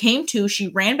 She came to, she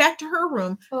ran back to her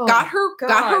room, got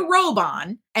her robe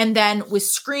on, and then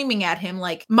was screaming at him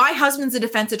like, my husband's a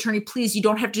defense attorney. Please, you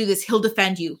don't have to do this. He'll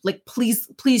defend you. Like, please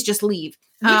just leave.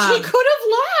 Which he could have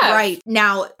left. Right.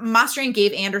 Now, Mostrain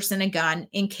gave Anderson a gun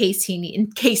in case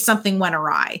something went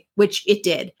awry, which it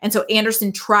did. And so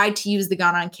Anderson tried to use the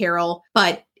gun on Carol,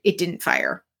 but it didn't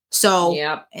fire. So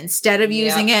instead of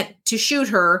using it to shoot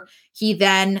her, he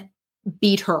then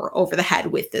beat her over the head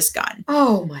with this gun.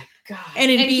 Oh my God.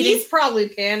 And he's probably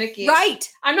panicking. Right.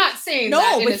 I'm not saying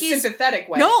that in a sympathetic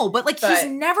way. No, but he's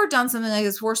never done something like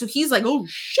this before. So he's like, oh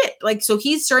shit. Like, so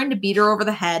he's starting to beat her over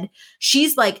the head.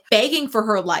 She's like begging for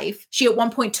her life. She at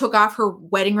one point took off her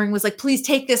wedding ring, was like, please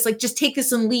take this. Like, just take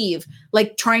this and leave.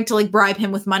 Like, trying to like bribe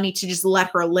him with money to just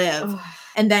let her live.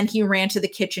 And then he ran to the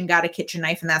kitchen, got a kitchen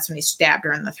knife, and that's when he stabbed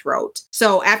her in the throat.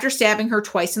 So after stabbing her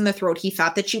twice in the throat, he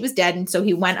thought that she was dead. And so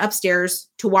he went upstairs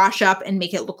to wash up and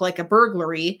make it look like a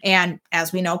burglary. And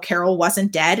as we know, Carol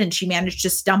wasn't dead, and she managed to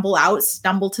stumble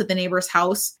to the neighbor's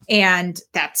house. And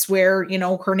that's where,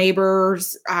 her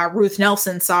neighbors, Ruth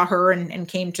Nelson, saw her and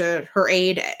came to her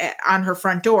aid on her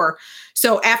front door.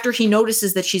 So after he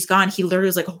notices that she's gone, he literally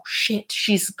is like, oh shit,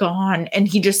 she's gone. And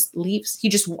he just leaves. He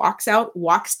just walks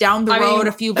down the road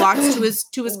a few blocks to his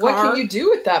car. What can you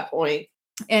do at that point?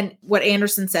 And what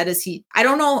Anderson said is I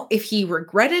don't know if he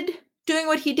regretted doing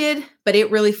what he did, but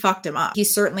it really fucked him up. He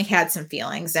certainly had some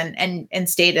feelings and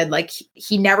stated like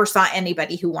he never saw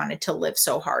anybody who wanted to live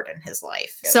so hard in his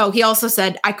life. Good. So he also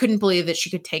said, I couldn't believe that she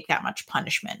could take that much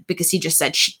punishment, because he just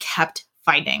said she kept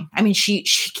fighting. I mean, she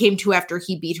came to after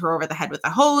he beat her over the head with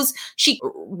a hose. She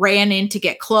ran in to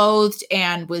get clothed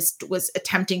and was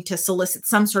attempting to solicit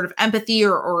some sort of empathy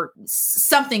or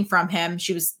something from him.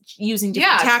 She was using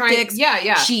different tactics.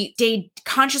 She stayed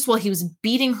conscious while he was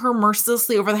beating her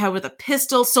mercilessly over the head with a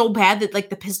pistol so bad that like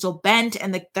the pistol bent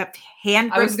and the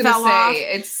hand grip fell off.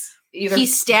 He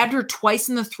stabbed her twice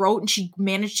in the throat, and she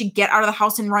managed to get out of the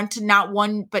house and run to not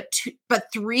one, but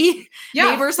three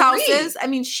neighbors' houses. I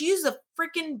mean, she's a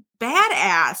freaking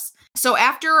badass. So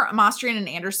after Mostrain and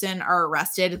Anderson are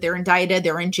arrested, they're indicted,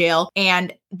 they're in jail,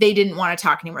 and they didn't want to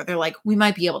talk anymore. They're like, we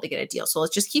might be able to get a deal. So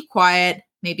let's just keep quiet.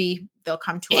 Maybe they'll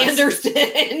come to us. Anderson,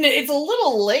 it's a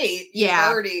little late.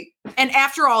 Yeah. And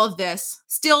after all of this,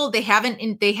 still they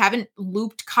haven't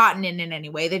looped Cotton in any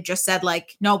way. They've just said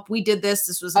like, nope, we did this.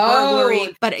 This was a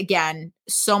burglary. But again,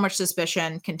 so much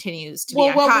suspicion continues to be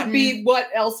on Cotton. What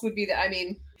else would be that? I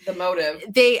mean, the motive.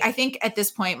 I think at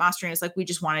this point, Mastrian is like, we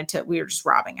were just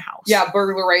robbing a house. Yeah,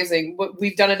 burglarizing.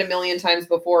 We've done it a million times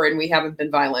before and we haven't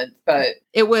been violent, but.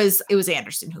 It was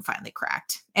Anderson who finally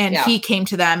cracked. And he came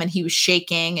to them and he was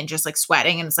shaking and just like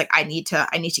sweating. And it's like, I need to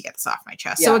get this off my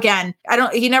chest. Yeah. So again,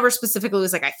 he never specifically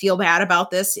was like, I feel bad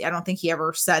about this. I don't think he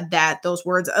ever said those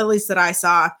words, at least that I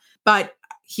saw, but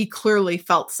he clearly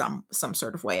felt some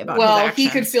sort of way about his actions. Well, he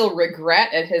could feel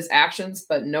regret at his actions,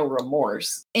 but no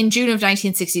remorse. In June of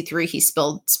 1963, he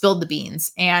spilled the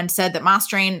beans and said that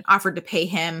Mastrian offered to pay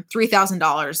him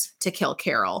 $3,000 to kill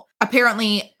Carol.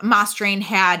 Apparently, Mastrian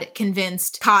had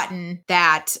convinced Cotton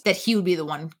that he would be the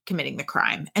one committing the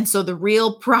crime. And so the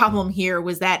real problem here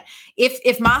was that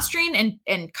if Mastrian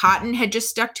and Cotton had just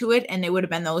stuck to it and it would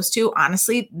have been those two,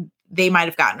 honestly, they might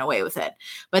have gotten away with it.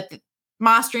 But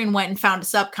Mastrian went and found a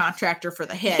subcontractor for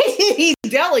the hit. He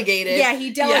delegated. Yeah,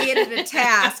 he delegated a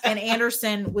task, and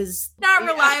Anderson was not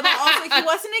reliable. Also, he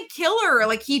wasn't a killer.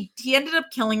 Like he ended up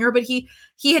killing her, but he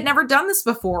had never done this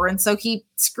before, and so he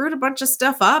screwed a bunch of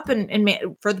stuff up and made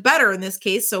for the better in this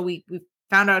case. So we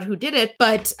found out who did it,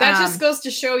 but that just goes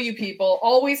to show you, people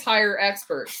always hire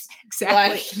experts. Exactly.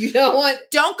 Like, you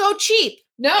don't go cheap.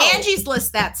 No. Angie's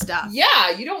list that stuff.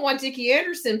 Yeah, you don't want Dickie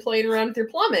Anderson playing around with your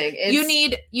plumbing. You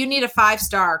need a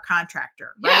 5-star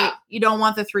contractor, right? Yeah. You don't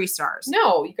want the 3 stars.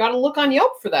 No, you got to look on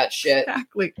Yelp for that shit.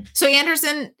 Exactly. So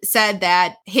Anderson said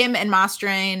that him and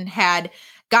Mastrian had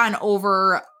gone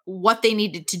over what they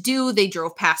needed to do. They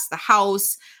drove past the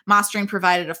house. Mastrian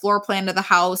provided a floor plan to the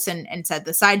house and said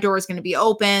the side door is going to be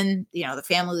open. The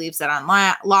family leaves it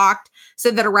unlocked.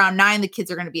 Said that around 9, the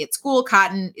kids are going to be at school.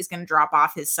 Cotton is going to drop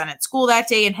off his son at school that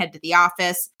day and head to the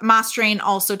office. Mastrian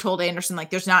also told Anderson,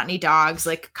 like, there's not any dogs.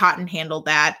 Like, Cotton handled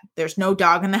that. There's no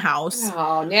dog in the house.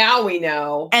 Oh, now we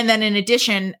know. And then in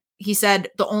addition, he said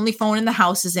the only phone in the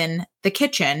house is in the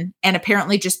kitchen. And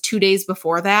apparently just 2 days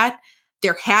before that,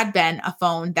 there had been a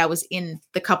phone that was in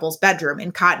the couple's bedroom,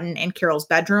 in Cotton and Carol's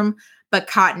bedroom, but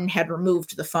Cotton had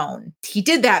removed the phone. He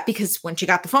did that because when she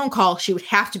got the phone call, she would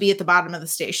have to be at the bottom of the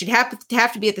stairs. She'd have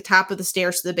to be at the top of the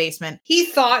stairs to the basement. He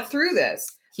thought through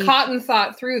this. Cotton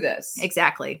thought through this.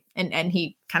 Exactly. And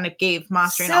he kind of gave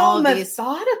Mastrian all of these. So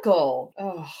methodical.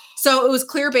 Oh. So it was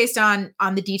clear based on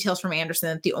the details from Anderson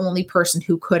that the only person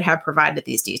who could have provided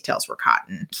these details were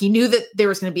Cotton. He knew that there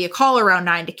was going to be a call around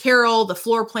 9 to Carol, the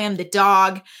floor plan, the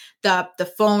dog,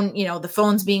 the phone, the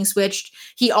phones being switched.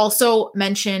 He also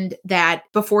mentioned that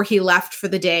before he left for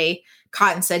the day,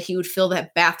 Cotton said he would fill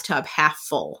that bathtub half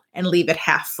full and leave it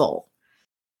half full.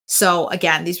 So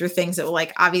again, these were things that were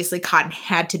like, obviously Cotton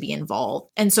had to be involved.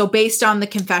 And so based on the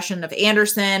confession of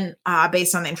Anderson,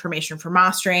 based on the information from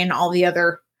Mastrian, all the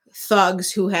other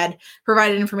thugs who had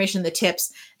provided information, the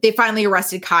tips, they finally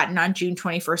arrested Cotton on June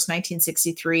 21st,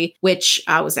 1963, which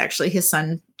was actually his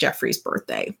son Jeffrey's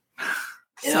birthday.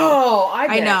 So,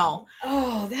 I know.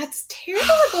 Oh, that's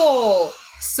terrible.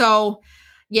 So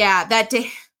yeah, that day,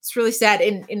 it's really sad.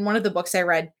 In one of the books I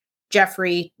read,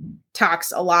 Jeffrey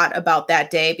talks a lot about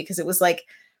that day because it was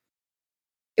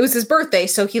his birthday.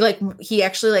 So he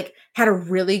actually had a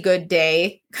really good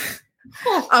day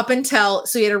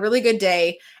so he had a really good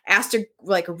day, asked a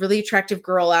really attractive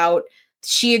girl out.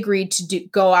 She agreed to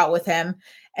go out with him.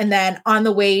 And then on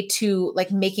the way to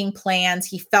making plans,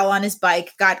 he fell on his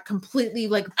bike, got completely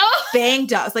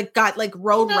banged up, got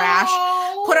road rash,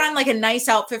 put on a nice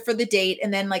outfit for the date.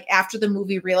 And then after the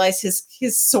movie realized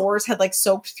his sores had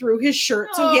soaked through his shirt.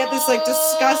 So he had this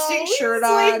disgusting shirt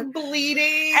on,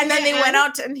 bleeding. And then they went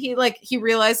out and he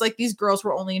realized these girls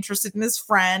were only interested in his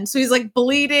friend. So he's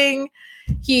bleeding.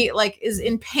 He is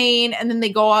in pain, and then they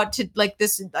go out to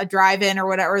a drive-in or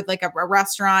whatever, a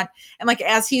restaurant, and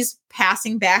as he's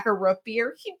passing back a root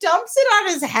beer, he dumps it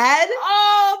on his head.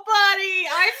 Oh, buddy,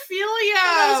 I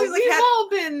feel you. We've all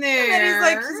been there. And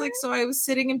then he's like, so I was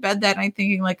sitting in bed that night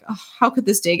thinking oh, how could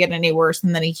this day get any worse?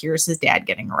 And then he hears his dad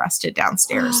getting arrested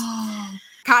downstairs.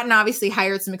 Cotton obviously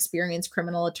hired some experienced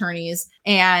criminal attorneys,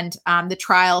 and the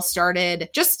trial started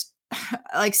just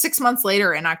 6 months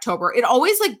later in October. It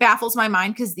always baffles my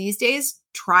mind because these days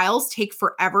trials take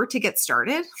forever to get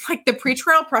started. The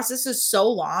pretrial process is so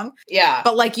long. Yeah.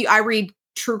 But I read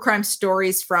true crime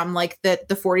stories from the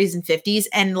 40s and 50s,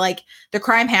 and the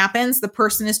crime happens, the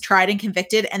person is tried and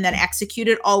convicted and then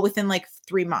executed all within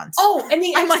 3 months. Oh, and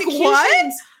the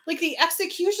executions, what? The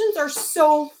executions are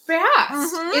so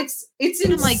fast. Mm-hmm. It's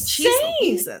insane.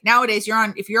 Jesus. Nowadays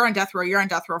if you're on death row, you're on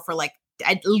death row for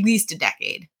at least a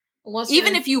decade.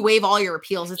 Even if you waive all your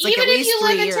appeals, it's like at least 3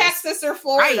 years. Even if you live in Texas or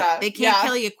Florida. Right. They can't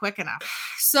kill you quick enough.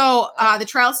 So the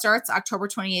trial starts October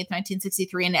 28th,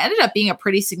 1963, and it ended up being a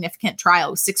pretty significant trial.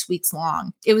 It was 6 weeks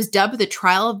long. It was dubbed the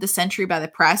trial of the century by the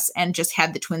press and just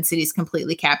had the Twin Cities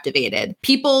completely captivated.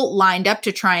 People lined up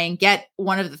to try and get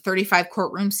one of the 35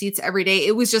 courtroom seats every day.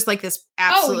 It was just like this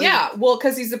absolutely. Oh, yeah. Well,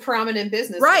 because he's a prominent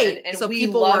businessman. Right. And so we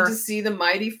love to see the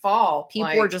mighty fall.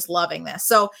 People were just loving this.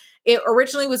 So it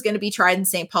originally was going to be tried in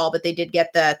St. Paul, but they did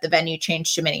get the venue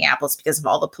changed to Minneapolis because of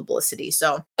all the publicity.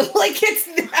 So it's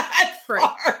that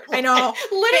far. I know.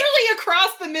 Literally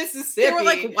across the Mississippi. They were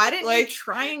like, why didn't you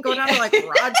try and go down to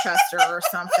Rochester or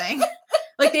something?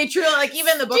 They truly,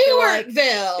 even the book, they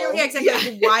were like,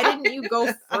 exactly. Why didn't you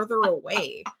go further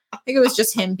away? I think it was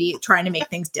just him trying to make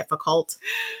things difficult.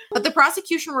 But the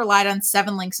prosecution relied on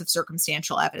 7 links of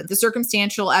circumstantial evidence. The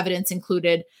circumstantial evidence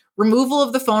included removal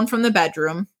of the phone from the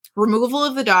bedroom, removal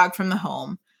of the dog from the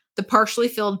home, the partially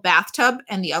filled bathtub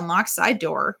and the unlocked side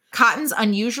door, Cotton's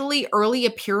unusually early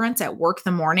appearance at work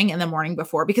the morning and the morning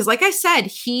before. Because like I said,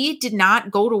 he did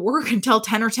not go to work until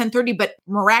 10 or 10:30, but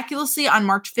miraculously on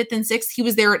March 5th and 6th, he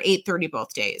was there at 8:30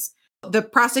 both days. The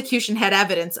prosecution had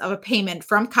evidence of a payment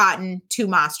from Cotton to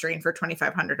Mostrain for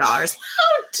 $2,500.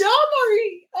 How dumb are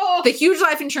you? Oh. The huge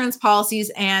life insurance policies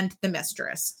and the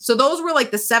mistress. So those were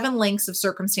the 7 links of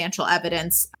circumstantial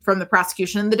evidence from the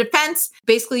prosecution. And the defense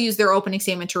basically used their opening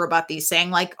statement to rebut these,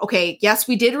 saying okay, yes,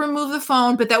 we did remove the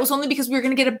phone, but that was only because we were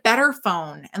going to get a better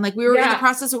phone. And we were in the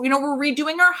process of, we're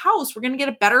redoing our house. We're going to get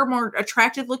a better, more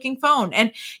attractive looking phone.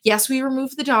 And yes, we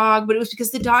removed the dog, but it was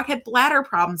because the dog had bladder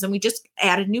problems and we just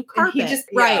added new carpet.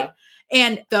 Right.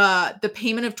 And the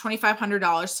payment of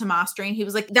 $2,500 to Mostrain, he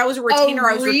was like, that was a retainer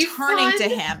I was returning to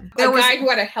him. There was a guy who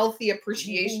had a healthy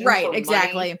appreciation. Right, for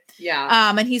exactly. Money.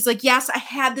 Yeah. And he's like, yes, I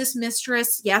had this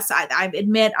mistress. Yes, I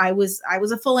admit I was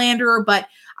a philanderer, but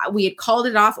we had called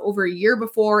it off over a year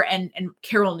before, and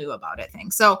Carol knew about it.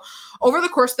 So over the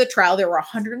course of the trial, there were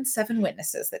 107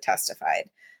 witnesses that testified.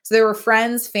 So there were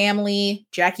friends, family,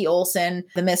 Jackie Olson,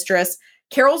 the mistress.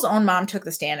 Carol's own mom took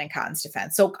the stand in Cotton's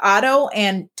defense. So Otto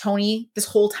and Tony, this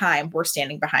whole time, were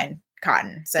standing behind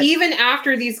Cotton. So even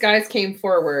after these guys came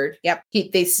forward. Yep.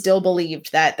 They still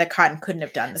believed that Cotton couldn't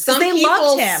have done this. Some they people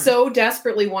loved him. So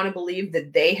desperately want to believe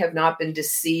that they have not been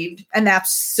deceived. And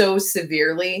that's so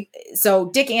severely. So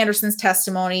Dick Anderson's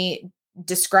testimony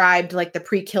described the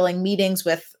pre-killing meetings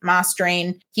with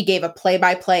Mostrain. He gave a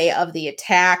play-by-play of the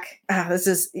attack.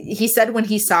 He said when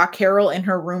he saw Carol in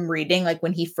her room reading,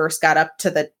 when he first got up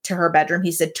to her bedroom,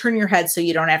 he said, "Turn your head so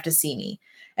you don't have to see me."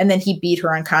 And then he beat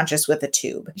her unconscious with a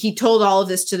tube. He told all of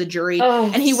this to the jury,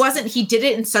 and he did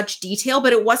it in such detail,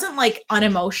 but it wasn't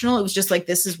unemotional. It was just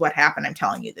this is what happened. I'm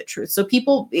telling you the truth. So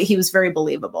he was very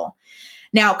believable.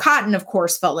 Now, Cotton, of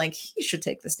course, felt like he should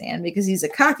take the stand because he's a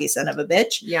cocky son of a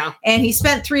bitch. Yeah. And he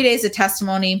spent 3 days of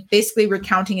testimony, basically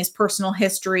recounting his personal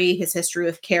history, his history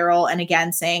with Carol, and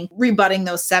again, rebutting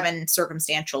those 7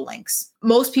 circumstantial links.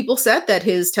 Most people said that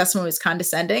his testimony was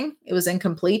condescending, it was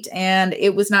incomplete, and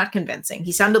it was not convincing.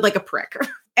 He sounded like a prick.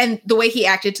 And the way he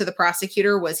acted to the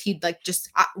prosecutor was he'd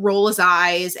just roll his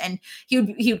eyes, and he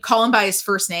would call him by his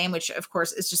first name, which of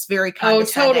course is just very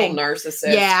condescending. Oh, total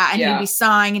narcissist. Yeah. And he'd be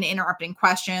sighing and interrupting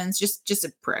questions, just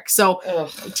a prick. So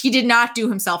he did not do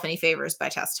himself any favors by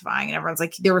testifying. And everyone's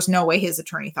like, there was no way his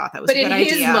attorney thought that was a good idea.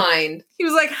 But in his mind, he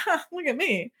was like, look at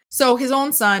me. So his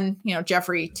own son,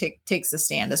 Jeffrey takes the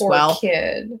stand as well. Poor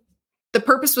kid. The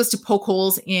purpose was to poke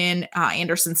holes in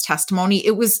Anderson's testimony.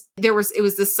 There was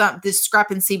this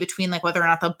discrepancy between whether or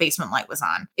not the basement light was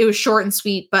on. It was short and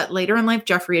sweet, but later in life,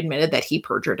 Jeffrey admitted that he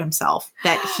perjured himself,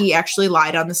 that he actually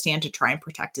lied on the stand to try and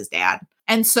protect his dad.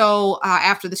 And so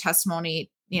after the testimony,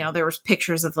 there was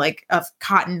pictures of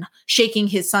Cotton shaking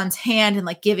his son's hand and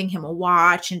giving him a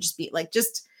watch and just be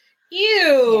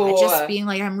ew. Yeah, just being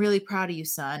I'm really proud of you,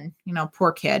 son.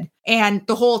 Poor kid. And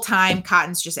the whole time,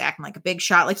 Cotton's just acting like a big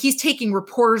shot. He's taking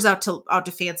reporters out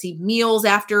to fancy meals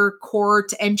after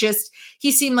court, and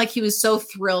he seemed like he was so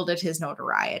thrilled at his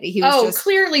notoriety. He was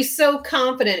clearly so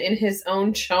confident in his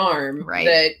own charm, right,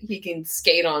 that he can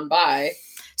skate on by.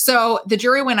 So the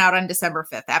jury went out on December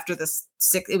 5th after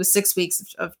it was 6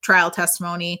 weeks of trial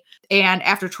testimony. And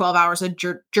after 12 hours of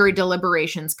jury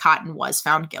deliberations, Cotton was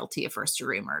found guilty of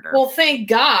first-degree murder. Well, thank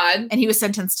God. And he was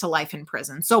sentenced to life in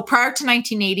prison. So prior to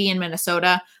 1980 in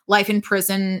Minnesota, life in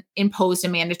prison imposed a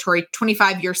mandatory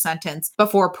 25-year sentence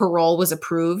before parole was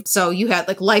approved. So you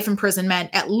had life in prison meant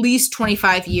at least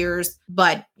 25 years,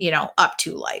 but, up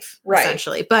to life, right,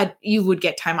 essentially. But you would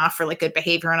get time off for good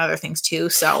behavior and other things too.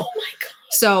 So, oh my God.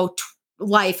 So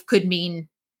life could mean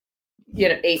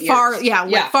 8 years.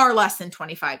 Far less than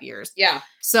 25 years. Yeah.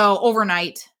 So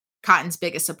overnight, Cotton's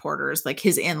biggest supporters, like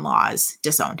his in-laws,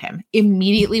 disowned him.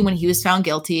 Immediately when he was found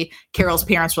guilty, Carol's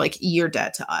parents were like, you're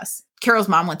dead to us. Carol's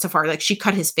mom went so far, like she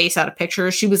cut his face out of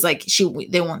pictures. She was like,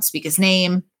 they won't speak his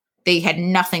name. They had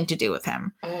nothing to do with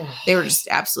him. They were just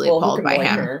absolutely appalled by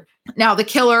him. Her. Now, the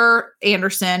killer,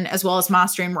 Anderson, as well as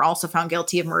Mostrain, were also found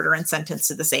guilty of murder and sentenced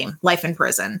to the same life in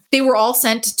prison. They were all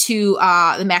sent to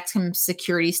the maximum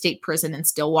security state prison in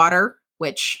Stillwater,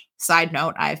 which, side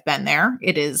note, I've been there.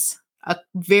 It is a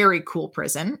very cool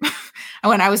prison.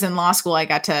 When I was in law school,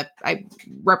 I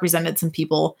represented some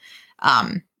people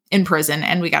in prison,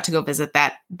 and we got to go visit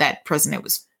that prison. It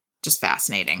was just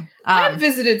fascinating. I've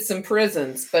visited some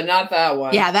prisons, but not that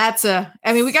one. Yeah,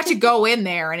 we got to go in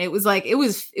there, and it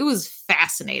was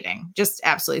fascinating, just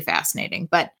absolutely fascinating.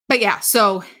 But yeah,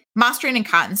 so Mostrain and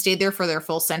Cotton stayed there for their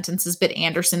full sentences, but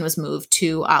Anderson was moved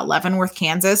to Leavenworth,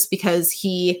 Kansas, because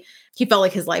he felt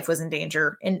like his life was in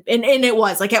danger. And it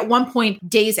was. Like, at one point,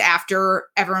 days after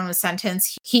everyone was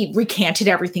sentenced, he recanted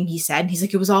everything he said. And he's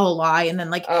like, it was all a lie. And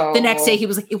then, like, the next day he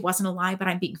was like, it wasn't a lie, but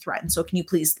I'm being threatened. So can you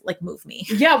please, like, move me?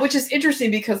 Yeah, which is interesting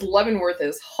because Leavenworth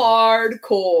is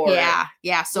hardcore.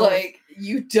 Yeah. So, like,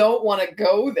 you don't want to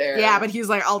go there. Yeah, but he's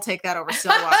like, I'll take that over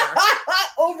Stillwater.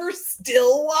 Over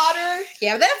Stillwater?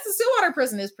 Yeah, the Stillwater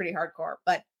prison is pretty hardcore,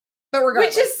 but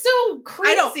regardless. Which is so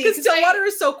crazy. I know, because Stillwater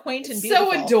is so quaint and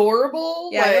beautiful. So adorable.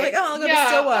 Yeah, you're like, I'll go to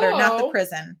Stillwater, not the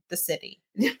prison, the city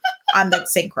on the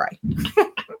St. Croix.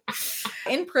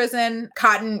 In prison,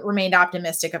 Cotton remained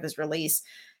optimistic of his release.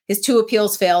 His 2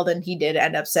 appeals failed, and he did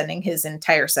end up spending his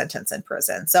entire sentence in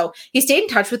prison. So he stayed in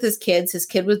touch with his kids. His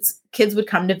kids would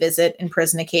come to visit in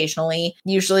prison occasionally.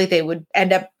 Usually they would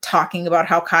end up talking about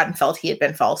how Cotton felt he had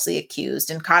been falsely accused.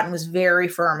 And Cotton was very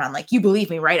firm on, like, you believe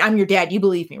me, right? I'm your dad. You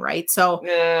believe me, right? So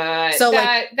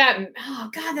oh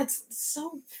God, that's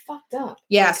so fucked up.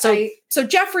 Yeah. Like, so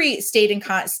Jeffrey stayed in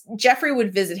Jeffrey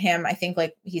would visit him, I think,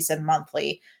 like he said,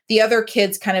 monthly. The other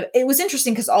kids it was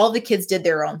interesting because all of the kids did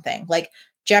their own thing. Like,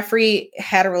 Jeffrey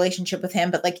had a relationship with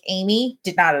him, but, like, Amy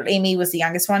did not. Amy was the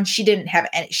youngest one. She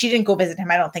didn't go visit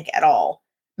him, I don't think, at all.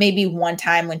 Maybe one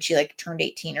time when she, like, turned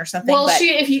 18 or something. Well,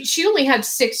 she only had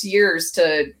 6 years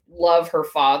to love her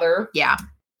father. Yeah.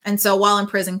 And so while in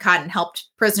prison, Cotton helped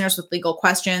prisoners with legal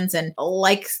questions. And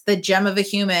like the gem of a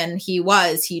human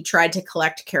he tried to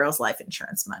collect Carol's life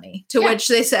insurance money, to which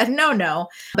they said, no.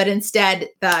 But instead,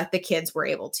 the kids were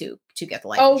able to get the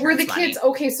life insurance money. Oh, were the kids?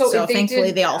 Okay, so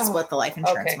thankfully they all split the life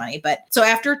insurance money. But so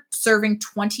after serving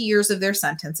 20 years of their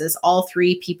sentences, all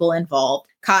 3 people involved,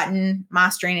 Cotton,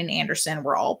 Mostrain, and Anderson,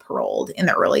 were all paroled in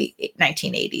the early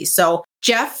 1980s. So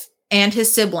Jeff and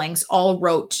his siblings all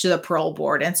wrote to the parole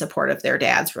board in support of their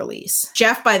dad's release.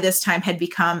 Jeff, by this time, had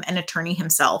become an attorney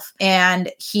himself, and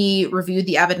he reviewed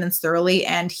the evidence thoroughly.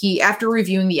 And after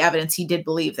reviewing the evidence, he did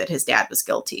believe that his dad was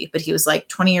guilty, but he was like,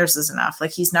 20 years is enough.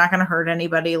 Like, he's not going to hurt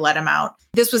anybody. Let him out.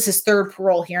 This was his 3rd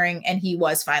parole hearing, and he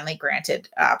was finally granted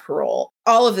parole.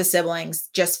 All of the siblings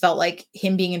just felt like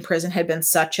him being in prison had been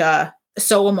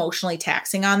so emotionally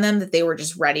taxing on them that they were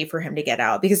just ready for him to get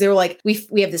out, because they were like,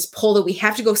 we have this pull that we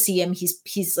have to go see him.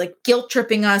 He's like guilt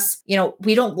tripping us. You know,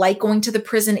 we don't like going to the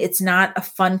prison. It's not a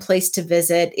fun place to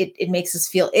visit. It makes us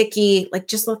feel icky. Like,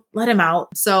 just let him out.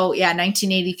 So yeah,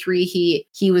 1983,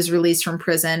 he was released from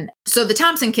prison. So the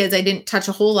Thompson kids, I didn't touch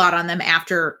a whole lot on them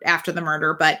after the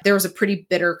murder, but there was a pretty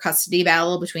bitter custody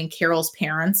battle between Carol's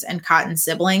parents and Cotton's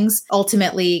siblings.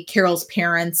 Ultimately, Carol's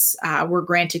parents were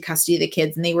granted custody of the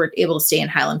kids, and they were able to stay in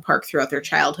Highland Park throughout their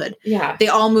childhood. Yeah. They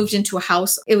all moved into a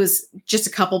house. It was just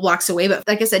a couple blocks away. But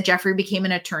like I said, Jeffrey became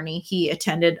an attorney. He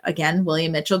attended, again,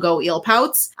 William Mitchell, go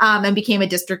Eelpouts, and became a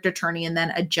district attorney and then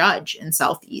a judge in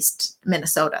Southeast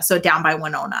Minnesota. So down by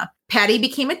Winona. Patty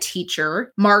became a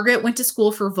teacher. Margaret went to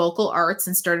school for vocal arts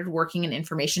and started working in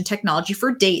information technology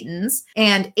for Dayton's.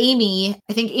 And Amy,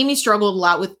 I think Amy struggled a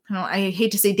lot with, I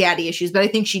hate to say daddy issues, but I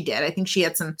think she did. I think she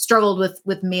had struggled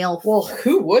with male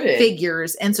who wouldn't?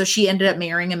 Figures. And so she ended up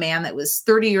marrying a man that was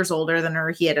 30 years older than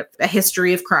her. He had a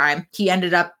history of crime. He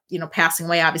ended up, passing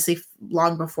away, obviously,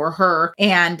 long before her.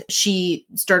 And she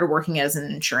started working as an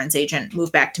insurance agent,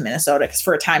 moved back to Minnesota, because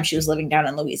for a time she was living down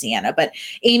in Louisiana. But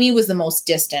Amy was the most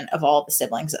distant of all the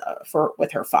siblings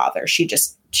with her father. She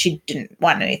didn't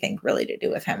want anything really to do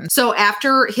with him. So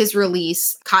after his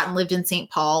release, Cotton lived in St.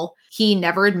 Paul. He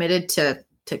never admitted to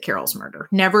Carol's murder,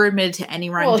 never admitted to any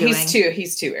wrongdoing. Well,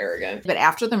 he's too arrogant. But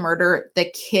after the murder, the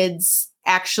kids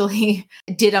actually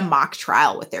did a mock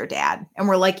trial with their dad. And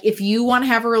we're like, if you want to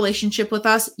have a relationship with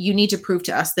us, you need to prove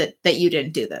to us that you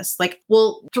didn't do this. Like,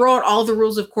 we'll throw out all the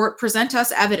rules of court, present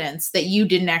us evidence that you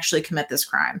didn't actually commit this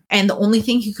crime. And the only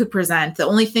thing he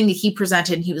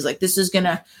presented, and he was like, this is going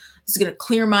to This is going to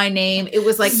clear my name. It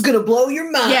was like, this is going to blow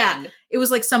your mind. Yeah. It was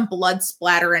like some blood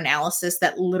splatter analysis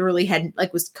that literally had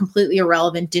like was completely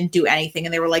irrelevant, didn't do anything.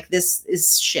 And they were like, this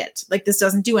is shit. Like this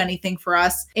doesn't do anything for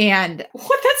us. And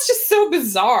what? That's just so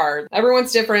bizarre.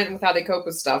 Everyone's different with how they cope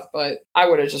with stuff, but I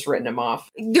would have just written him off.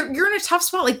 You're in a tough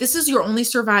spot. Like this is your only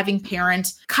surviving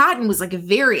parent. Cotton was like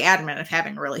very adamant of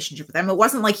having a relationship with them. It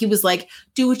wasn't like he was like,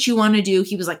 do what you want to do.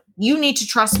 He was like, you need to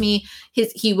trust me.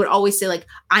 He would always say like,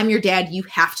 I'm your dad. You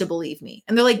have to believe me.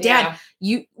 And they're like, Dad,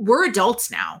 we're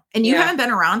adults now. And you haven't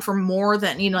been around for more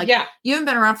than, you haven't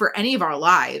been around for any of our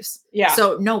lives. Yeah.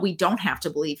 So no, we don't have to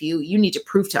believe you. You need to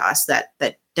prove to us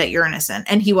that you're innocent.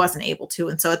 And he wasn't able to.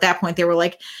 And so at that point they were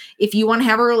like, if you want to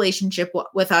have a relationship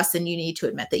with us, then you need to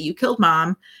admit that you killed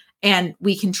Mom. And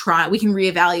we can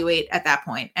reevaluate at that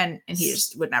point. And he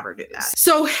just would never do that.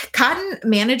 So Cotton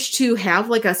managed to have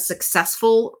like a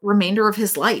successful remainder of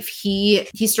his life. He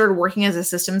started working as a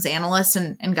systems analyst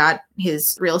and got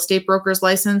his real estate broker's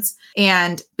license.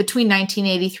 And between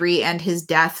 1983 and his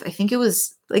death, I think it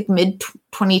was like mid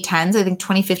 2010s, I think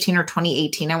 2015 or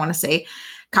 2018, I want to say,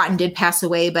 Cotton did pass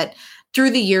away, but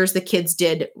through the years, the kids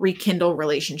did rekindle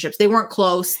relationships. They weren't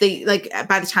close. They like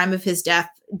by the time of his death,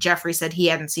 Jeffrey said he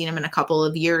hadn't seen him in a couple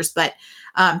of years, but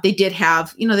they did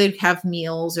have, they'd have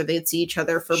meals or they'd see each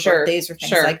other for birthdays or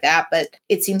things like that. But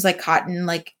it seems like Cotton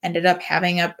like ended up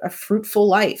having a fruitful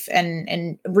life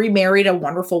and remarried a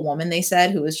wonderful woman, they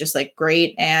said, who was just like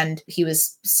great. And he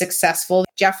was successful.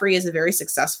 Jeffrey is a very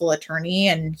successful attorney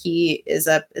and he is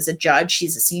a judge.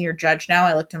 He's a senior judge now.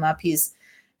 I looked him up. He's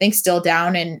I think still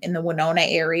down in the Winona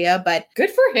area, but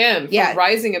good for him. For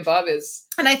rising above his.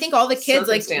 And I think all the kids,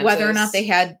 like whether or not they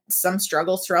had some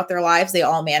struggles throughout their lives, they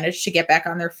all managed to get back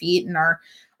on their feet and are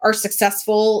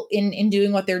successful in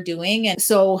doing what there doing. And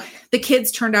so the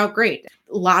kids turned out great.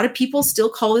 A lot of people still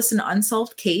call this an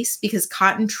unsolved case because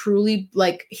Cotton truly,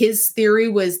 like his theory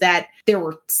was that there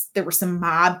were some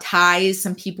mob ties.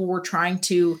 Some people were trying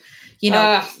to, they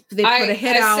put a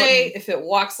hit out. I say if it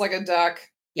walks like a duck,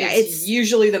 it's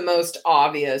usually the most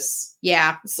obvious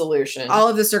solution. All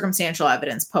of the circumstantial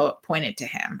evidence pointed to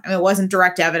him. I mean, it wasn't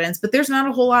direct evidence, but there's not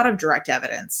a whole lot of direct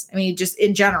evidence. I mean, just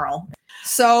in general.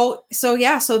 So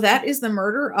that is the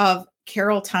murder of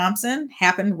Carol Thompson.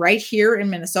 Happened right here in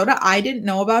Minnesota. I didn't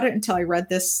know about it until I read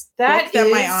this book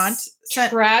that my aunt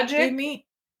tragic. Me.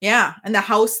 Yeah, and the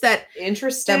house that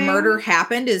the murder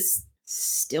happened is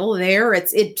still there.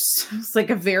 It's like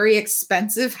a very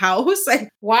expensive house.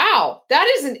 Wow, that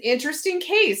is an interesting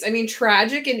case. I mean,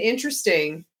 tragic and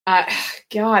interesting.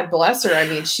 God bless her. I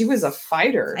mean, she was a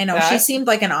fighter. I know. She seemed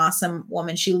like an awesome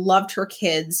woman. She loved her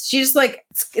kids. She just like,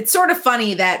 it's sort of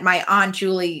funny that my Aunt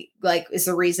Julie is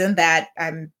the reason that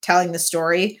I'm telling the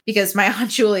story, because my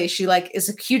Aunt Julie, she is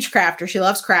a huge crafter. She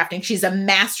loves crafting. She's a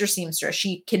master seamstress.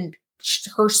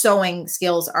 Her sewing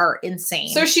skills are insane.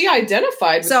 So she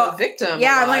identified with the victim.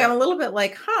 Yeah, I'm a little bit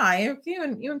like, you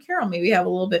and Carol maybe have a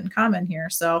little bit in common here.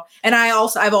 So, and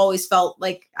I've always felt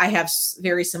like I have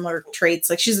very similar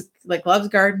traits. Like she's loves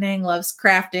gardening, loves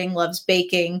crafting, loves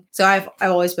baking. So I've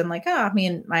always been like, me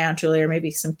and my Aunt Julie are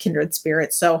maybe some kindred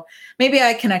spirits. So maybe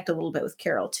I connect a little bit with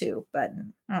Carol too. But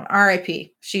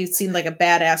R.I.P. She seemed like a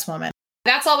badass woman.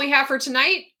 That's all we have for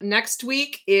tonight. Next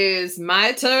week is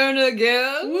my turn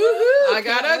again. Woohoo, I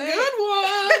got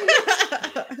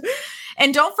a good one.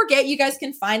 And don't forget, you guys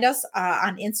can find us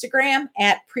on Instagram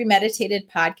at Premeditated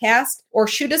Podcast, or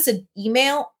shoot us an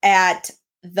email at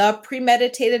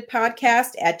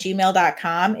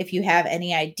thepremeditatedpodcast@gmail.com if you have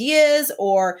any ideas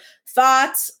or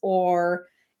thoughts or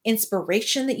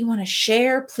inspiration that you want to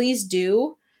share. Please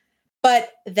do.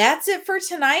 But that's it for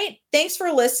tonight. Thanks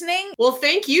for listening. Well,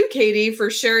 thank you, Katie,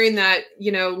 for sharing that,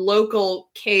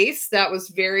 local case. That was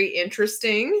very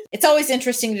interesting. It's always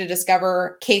interesting to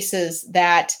discover cases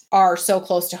that are so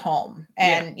close to home.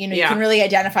 And, you can really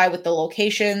identify with the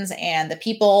locations and the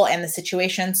people and the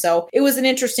situation. So it was an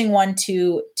interesting one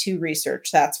to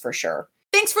research. That's for sure.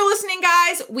 Thanks for listening,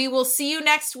 guys. We will see you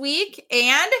next week.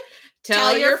 And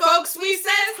tell your folks we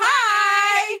said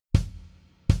hi.